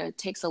sort of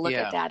takes a look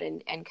at Yeah. that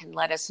and can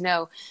let us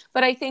know.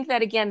 But I think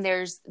that again,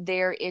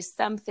 there is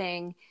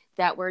something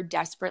that we're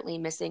desperately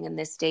missing in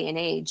this day and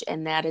age,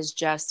 and that is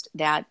just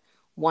that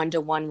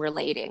one-to-one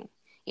relating,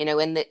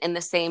 in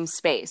the same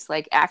space,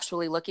 like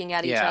actually looking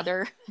at each Yeah.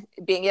 other,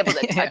 being able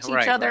to touch each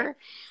Right. Right. other,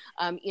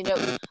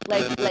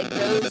 like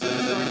those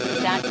sorts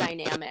of that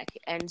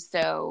dynamic. And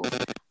so,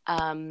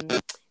 um,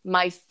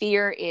 my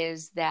fear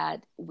is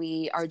that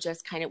we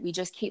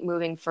just keep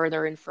moving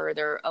further and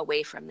further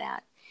away from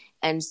that.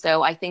 And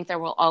so I think there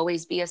will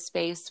always be a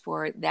space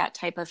for that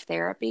type of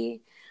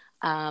therapy.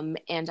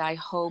 And I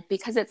hope,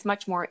 because it's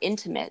much more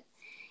intimate,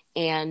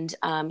 and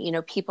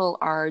people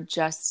are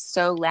just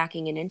so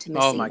lacking in Oh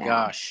intimacy my now,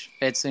 gosh.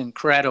 It's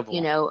incredible.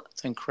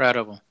 It's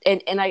incredible.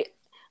 and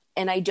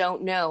I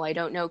don't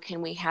know,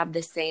 can we have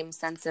the same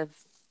sense of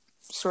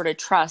sort of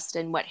trust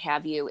and what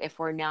have you if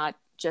we're not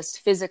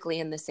just physically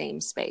in the same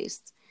space?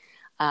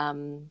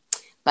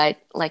 But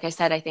like I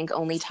said, I think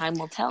only time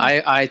will tell.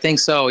 I think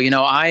so.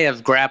 I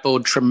have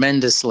grappled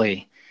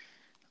tremendously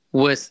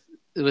with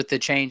the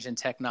change in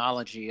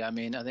technology. I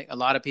mean, I think a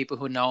lot of people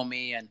who know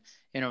me and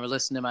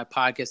listen to my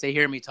podcast, they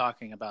hear me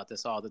talking about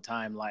this all the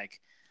time. Like,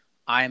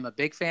 I am a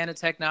big fan of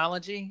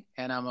technology,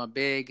 and I'm a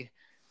big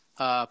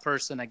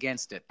person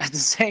against it at the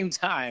same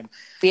time.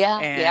 Yeah,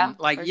 And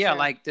like, for yeah, sure.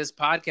 like this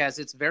podcast,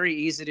 it's very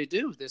easy to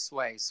do this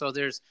way. So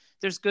there's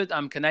good.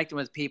 I'm connecting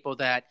with people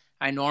that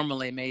I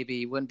normally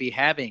maybe wouldn't be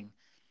having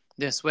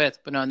this with.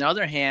 But on the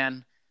other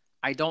hand,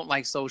 I don't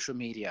like social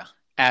media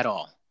at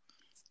all.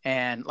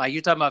 And like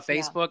you're talking about Yeah.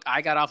 Facebook,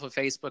 I got off of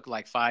Facebook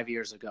like 5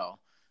 years ago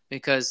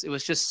because it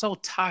was just so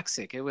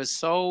toxic. It was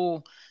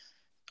so,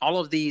 all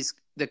of the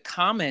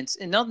comments,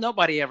 and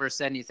nobody ever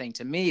said anything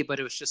to me, but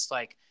it was just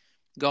like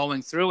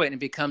going through it, and it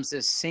becomes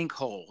this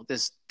sinkhole,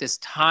 this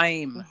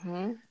time,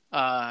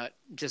 Hmm.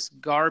 just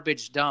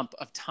garbage dump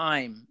of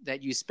time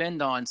that you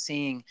spend on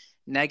seeing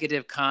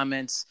negative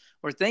comments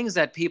or things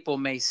that people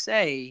may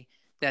say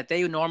that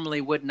they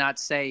normally would not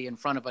say in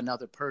front of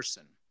another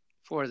person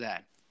for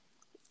that.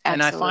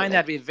 And I find that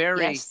Absolutely. to be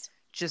very Yes.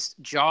 just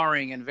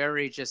jarring and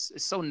very just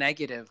so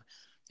negative.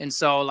 And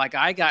so like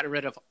I got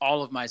rid of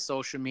all of my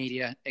social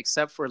media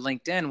except for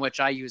LinkedIn, which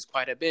I use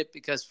quite a bit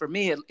because for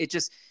me it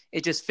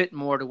just fit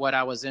more to what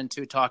I was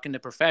into, talking to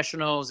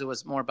professionals. It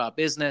was more about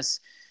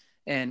business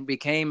and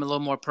became a little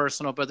more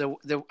personal. But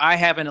I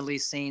haven't at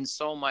least seen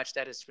so much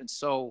that it's been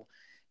so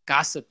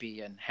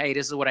gossipy and, hey,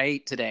 this is what I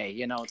ate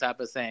today, type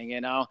of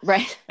thing.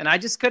 Right. And I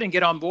just couldn't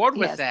get on board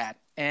with Yes. that.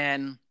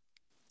 And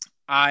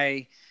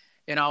I,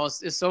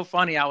 it's so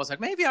funny. I was like,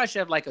 maybe I should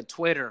have like a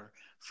Twitter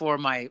for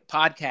my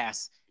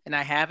podcast. And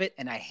I have it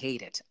and I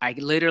hate it. I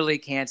literally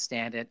can't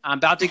stand it. I'm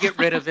about to get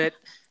rid of it.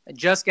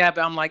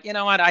 I'm like, you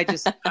know what?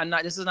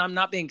 I'm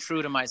not being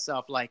true to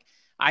myself. Like,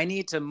 I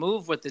need to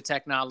move with the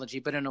technology,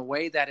 but in a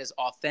way that is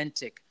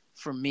authentic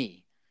for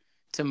me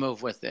to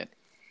move with it.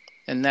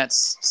 And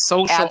that's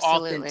social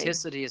Absolutely.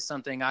 authenticity is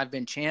something I've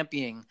been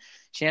championing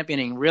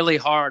really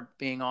hard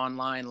being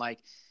online. Like,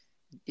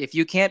 if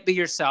you can't be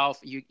yourself,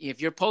 if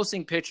you're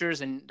posting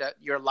pictures and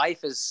your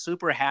life is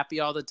super happy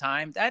all the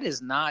time, that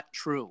is not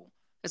true.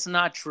 It's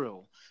not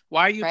true.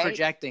 Why are you Right.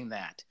 projecting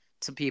that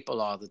to people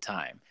all the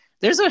time?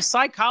 There's a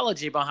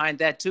psychology behind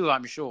that too,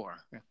 I'm sure.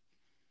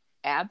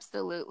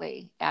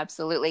 Absolutely.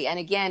 Absolutely. And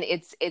again,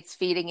 it's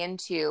feeding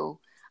into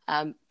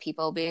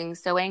people being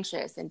so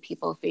anxious and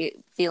people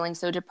feeling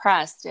so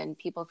depressed and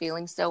people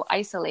feeling so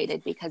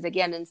isolated because,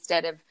 again,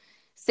 instead of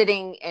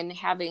sitting and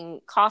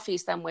having coffee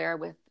somewhere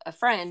with a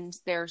friend,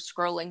 they're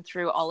scrolling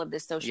through all of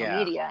this social Yeah.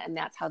 media, and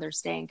that's how they're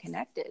staying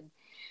connected.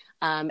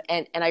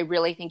 And I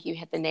really think you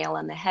hit the nail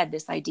on the head,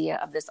 this idea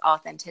of this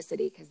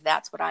authenticity, because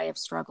that's what I have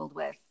struggled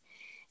with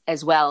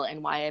as well,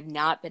 and why I have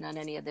not been on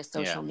any of this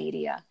social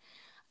media,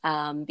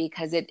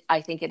 because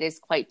I think it is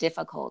quite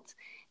difficult.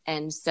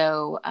 And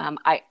so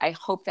I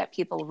hope that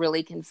people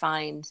really can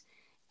find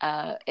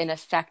an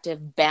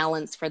effective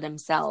balance for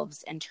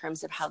themselves in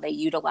terms of how they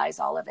utilize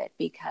all of it,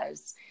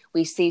 because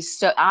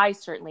I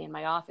certainly in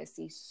my office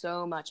see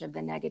so much of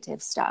the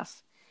negative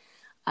stuff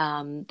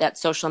that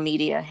social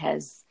media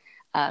has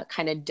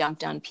kind of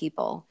dumped on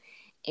people.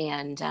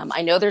 And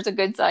I know there's a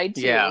good side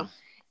too. Yeah.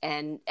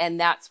 And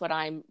that's what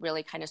I'm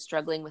really kind of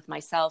struggling with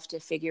myself, to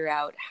figure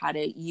out how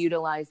to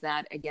utilize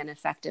that again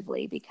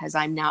effectively, because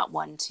I'm not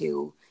one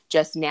to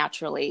just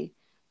naturally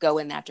go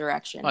in that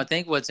direction. Well, I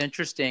think what's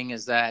interesting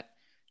is that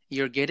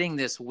we're in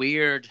this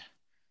weird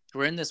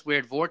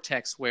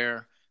vortex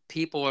where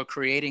people are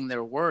creating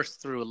their worth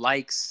through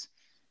likes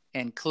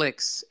and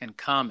clicks and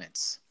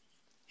comments.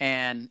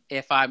 And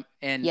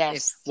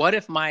Yes. what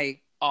if my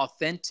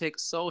authentic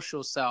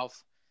social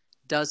self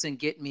doesn't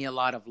get me a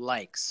lot of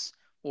likes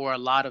or a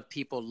lot of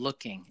people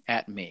looking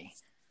at me?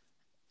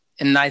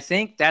 And I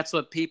think that's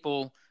what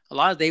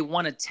they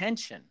want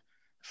attention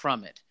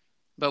from it.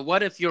 But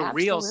what if your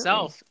real Absolutely.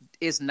 self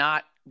is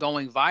not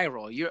going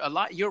viral?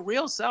 Your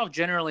real self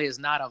generally is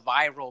not a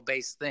viral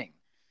based thing.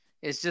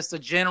 It's just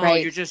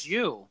Right. you're just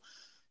you.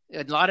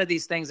 A lot of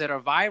these things that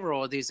are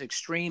viral, these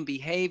extreme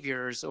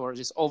behaviors or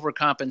just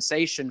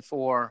overcompensation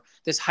for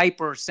this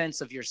hyper sense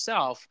of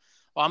yourself.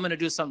 Well, I'm going to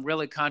do something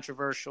really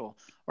controversial,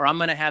 or I'm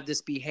going to have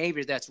this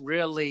behavior that's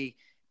really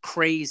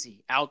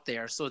crazy out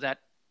there so that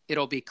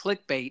it'll be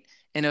clickbait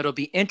and it'll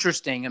be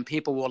interesting and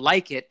people will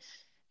like it.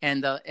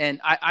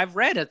 I've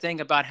read a thing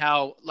about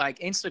how like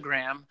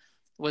Instagram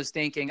was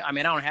thinking, I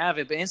mean, I don't have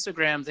it, but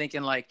Instagram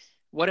thinking like,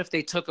 what if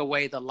they took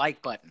away the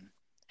like button?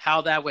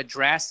 How that would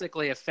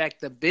drastically affect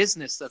the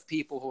business of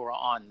people who are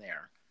on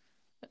there.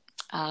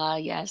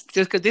 Yes.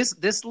 Just because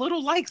this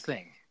little like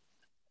thing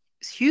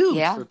is huge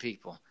Yeah. for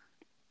people.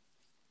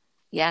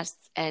 Yes.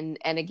 And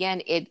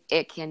again,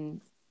 it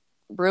can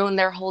ruin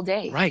their whole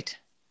day. Right.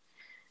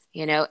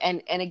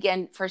 And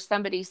again, for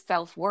somebody's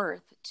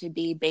self-worth to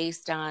be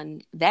based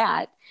on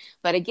that.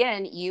 But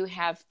again, you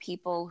have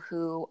people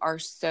who are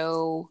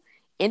so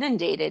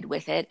inundated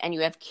with it, and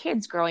you have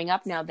kids growing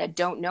up now that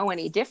don't know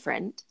any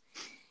different.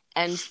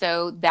 And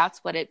so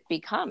that's what it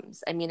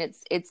becomes. I mean,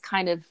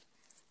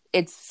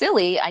 it's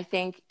silly, I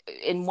think,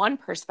 in one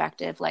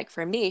perspective, like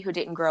for me, who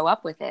didn't grow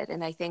up with it.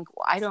 And I think,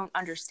 I don't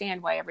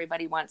understand why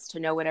everybody wants to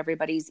know what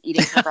everybody's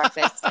eating for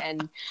breakfast.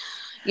 And,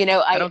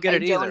 I don't get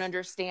it either. I don't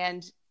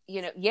understand,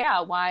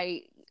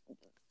 why,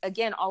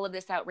 again, all of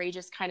this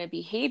outrageous kind of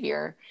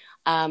behavior.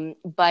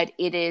 But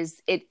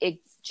it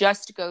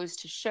just goes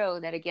to show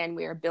that, again,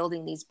 we are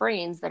building these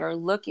brains that are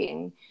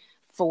looking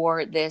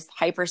for this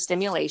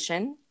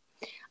hyperstimulation.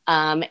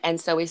 And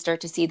so we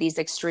start to see these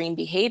extreme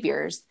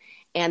behaviors,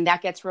 and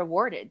that gets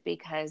rewarded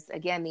because,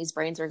 again, these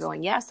brains are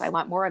going, yes, I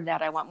want more of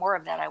that. I want more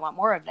of that. I want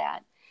more of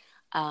that.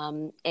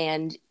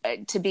 And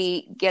to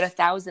get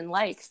 1,000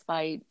 likes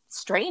by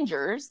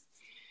strangers,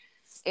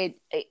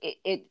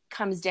 it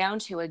comes down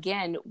to,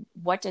 again,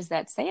 what does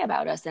that say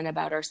about us and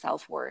about our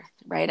self-worth,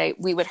 right?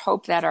 We would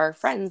hope that our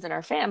friends and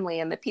our family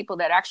and the people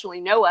that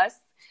actually know us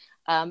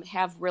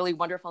have really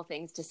wonderful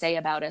things to say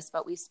about us,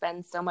 but we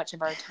spend so much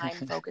of our time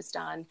focused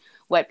on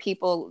what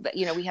people,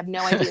 we have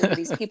no idea who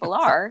these people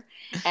are,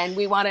 and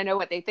we want to know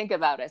what they think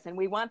about us, and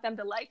we want them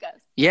to like us.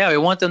 Yeah, we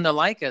want them to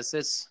like us.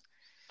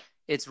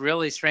 It's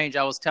really strange.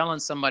 I was telling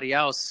somebody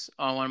else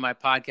on one of my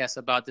podcasts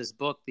about this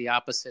book, The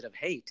Opposite of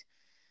Hate,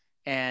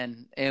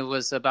 and it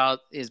was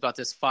about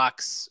this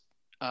Fox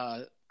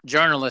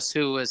journalist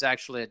who was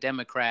actually a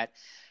Democrat,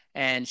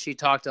 and she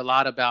talked a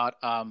lot about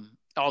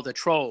all the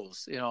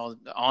trolls,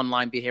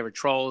 online behavior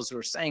trolls who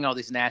were saying all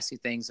these nasty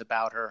things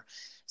about her.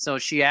 So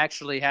she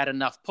actually had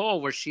enough pull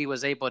where she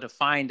was able to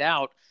find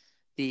out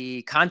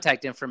the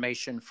contact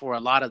information for a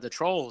lot of the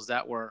trolls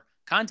that were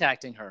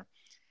contacting her.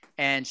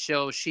 And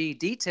so she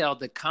detailed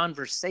the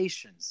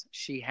conversations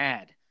she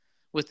had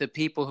with the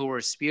people who were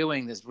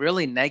spewing this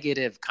really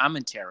negative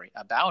commentary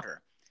about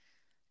her.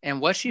 And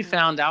what she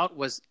found out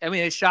was, I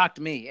mean, it shocked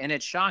me and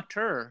it shocked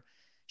her.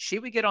 She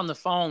would get on the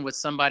phone with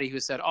somebody who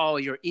said, oh,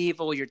 you're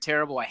evil, you're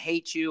terrible, I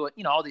hate you,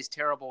 all these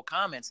terrible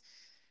comments.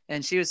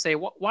 And she would say,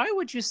 why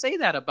would you say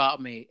that about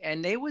me?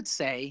 And they would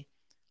say,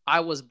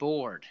 I was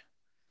bored.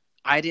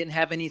 I didn't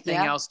have anything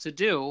else to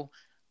do.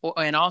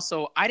 And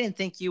also, I didn't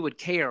think you would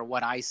care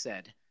what I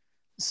said.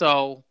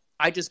 So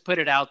I just put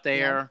it out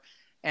there.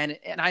 Yeah.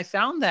 And I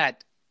found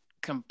that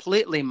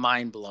completely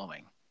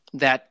mind-blowing,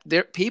 that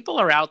people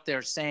are out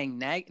there saying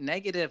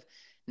negative,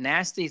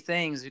 nasty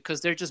things because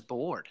they're just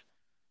bored.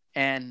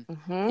 And,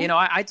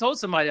 I told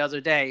somebody the other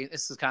day,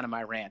 this is kind of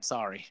my rant,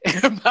 sorry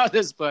about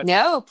this, but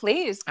no,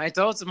 please. I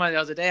told somebody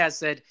the other day,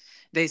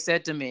 they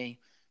said to me,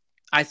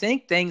 I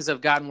think things have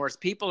gotten worse.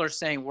 People are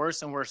saying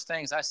worse and worse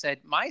things. I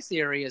said, my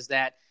theory is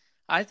that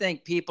I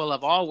think people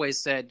have always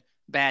said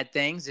bad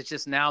things. It's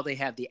just now they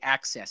have the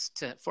access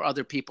for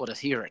other people to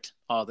hear it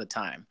all the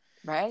time.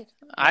 Right.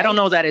 I don't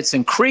know that it's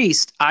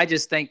increased. I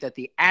just think that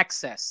the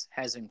access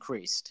has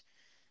increased.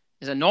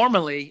 So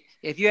normally,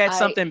 if you had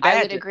something bad,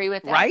 I would agree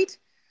with that. Right?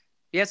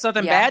 You had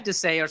something bad to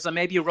say, or so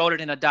maybe you wrote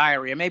it in a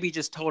diary, or maybe you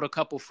just told a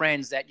couple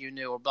friends that you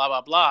knew, or blah, blah,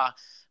 blah.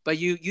 But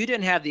you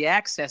didn't have the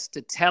access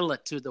to tell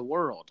it to the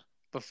world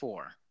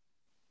before.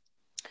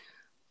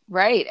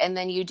 Right. And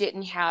then you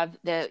didn't have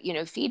the,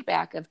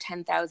 feedback of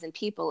 10,000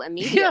 people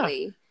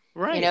immediately,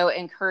 right.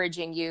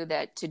 Encouraging you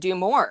to do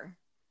more.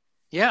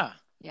 Yeah.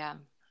 Yeah.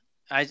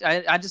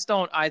 I just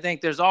don't, I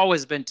think there's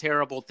always been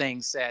terrible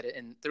things said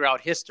throughout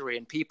history,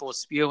 and people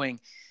spewing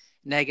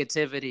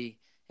negativity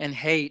and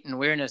hate and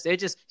weirdness. They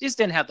just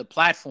didn't have the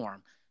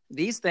platform.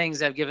 These things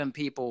have given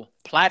people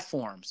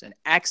platforms and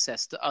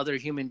access to other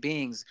human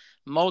beings,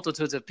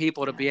 multitudes of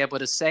people to be able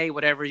to say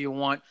whatever you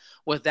want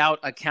without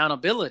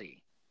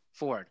accountability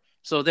for it.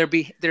 So their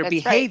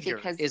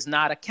behavior is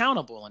not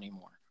accountable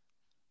anymore.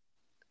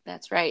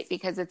 That's right,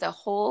 because it's a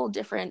whole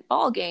different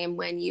ball game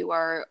when you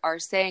are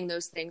saying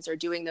those things or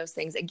doing those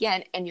things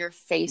again, and you're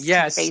face to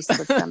Yes. face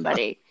with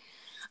somebody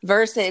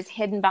versus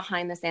hidden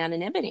behind this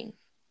anonymity.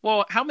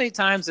 Well, how many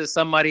times has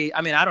somebody,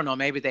 I mean, I don't know,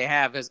 maybe they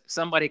have, has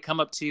somebody come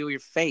up to you, your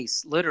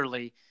face,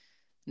 literally,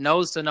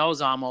 nose to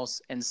nose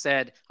almost, and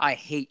said, I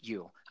hate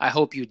you. I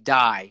hope you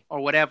die, or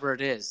whatever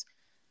it is.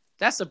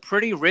 That's a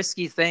pretty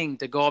risky thing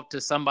to go up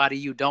to somebody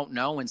you don't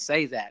know and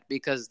say that,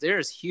 because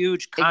there's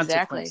huge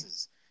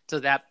consequences to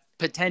that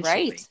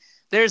potentially. Right.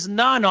 There's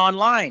none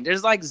online.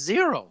 There's like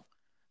zero.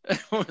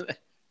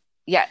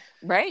 Yeah,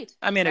 right.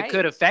 I mean, right. It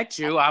could affect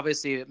you,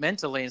 obviously,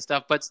 mentally and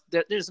stuff, but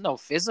there's no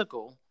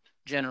physical,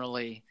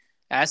 generally,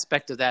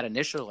 aspect of that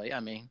initially. I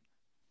mean.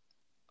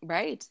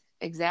 Right.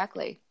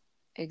 Exactly.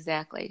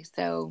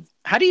 So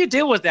how do you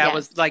deal with that?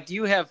 Yes. Do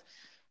you have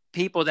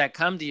people that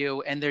come to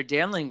you and they're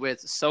dealing with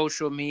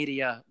social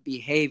media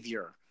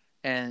behavior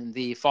and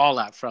the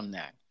fallout from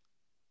that?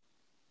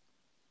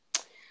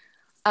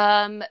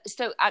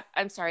 So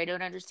I'm sorry, I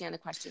don't understand the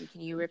question.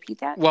 Can you repeat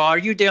that? Well, are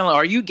you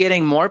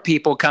getting more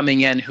people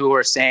coming in who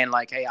are saying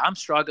like, hey, I'm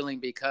struggling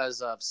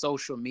because of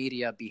social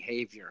media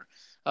behavior,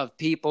 of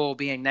people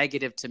being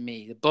negative to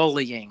me, the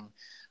bullying,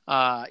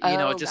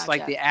 just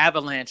like the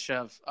avalanche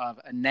of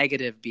a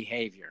negative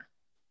behavior?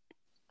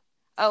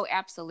 Oh,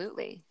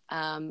 absolutely.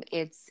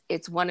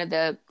 It's one of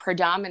the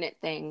predominant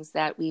things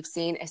that we've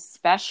seen,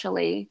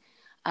 especially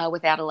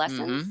with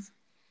adolescents.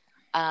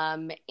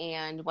 Mm-hmm.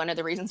 And one of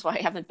the reasons why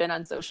I haven't been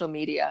on social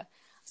media,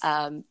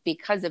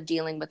 because of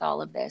dealing with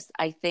all of this.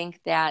 I think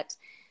that,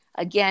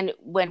 again,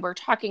 when we're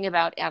talking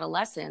about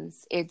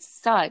adolescence, it's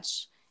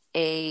such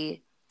an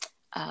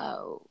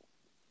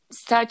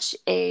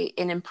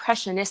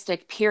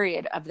impressionistic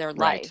period of their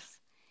life,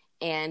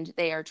 and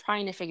they are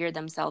trying to figure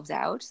themselves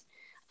out.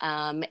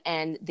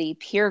 And the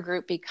peer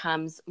group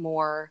becomes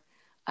more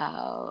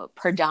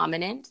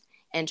predominant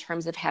in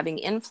terms of having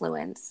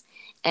influence.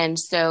 And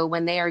so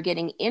when they are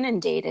getting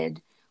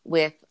inundated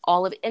with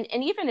all of, and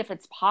even if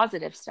it's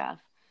positive stuff,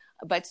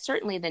 but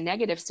certainly the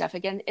negative stuff,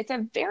 again, it's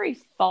a very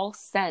false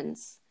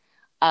sense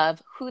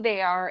of who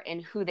they are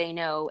and who they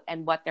know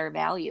and what their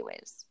value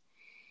is.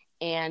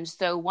 And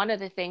so one of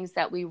the things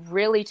that we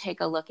really take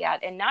a look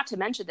at, and not to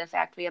mention the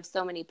fact we have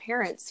so many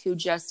parents who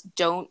just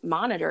don't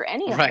monitor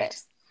any of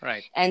this.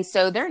 Right. And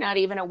so they're not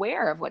even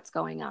aware of what's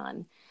going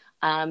on.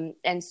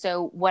 And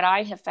so what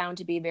I have found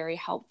to be very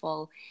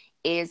helpful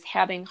is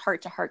having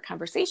heart-to-heart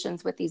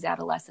conversations with these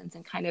adolescents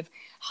and kind of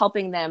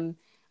helping them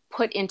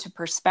put into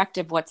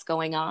perspective what's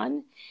going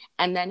on,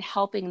 and then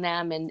helping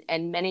them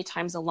and many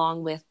times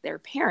along with their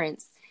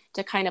parents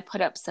to kind of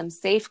put up some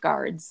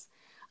safeguards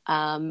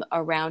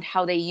around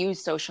how they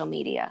use social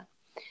media.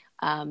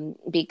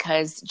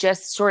 Because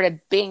just sort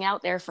of being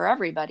out there for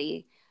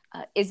everybody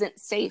isn't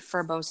safe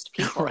for most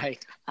people,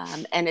 right?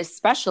 And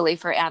especially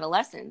for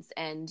adolescents.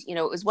 And,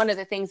 it was one of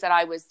the things that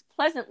I was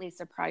pleasantly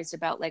surprised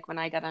about, like when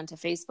I got onto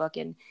Facebook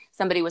and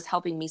somebody was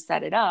helping me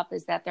set it up,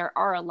 is that there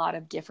are a lot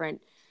of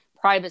different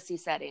privacy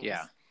settings,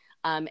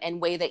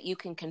 and way that you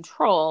can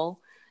control,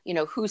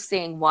 who's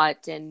seeing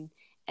what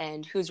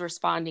and who's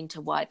responding to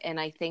what. And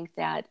I think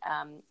that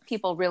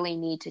people really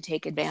need to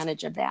take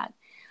advantage of that,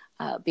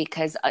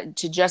 because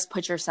to just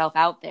put yourself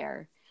out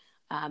there,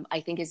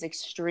 I think is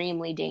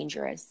extremely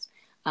dangerous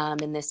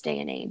in this day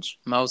and age.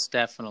 Most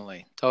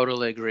definitely.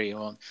 Totally agree.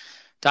 Well,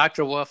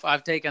 Dr. Wolf,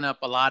 I've taken up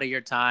a lot of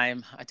your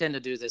time. I tend to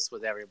do this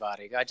with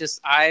everybody.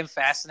 I'm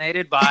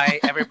fascinated by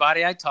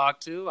everybody I talk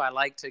to. I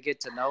like to get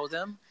to know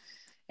them.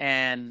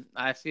 And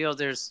I feel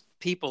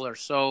people are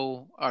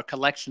a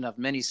collection of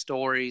many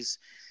stories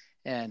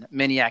and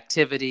many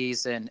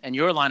activities. And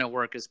your line of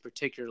work is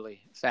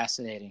particularly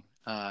fascinating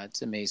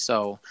to me.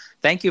 So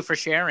thank you for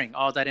sharing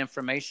all that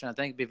information. I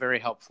think it'd be very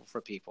helpful for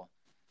people.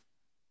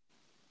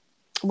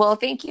 Well,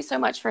 thank you so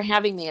much for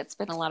having me. It's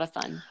been a lot of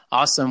fun.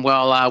 Awesome.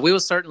 Well, we will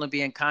certainly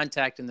be in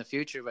contact in the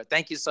future, but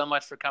thank you so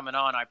much for coming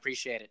on. I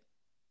appreciate it.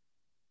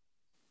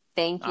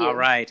 Thank you. All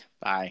right.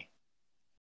 Bye.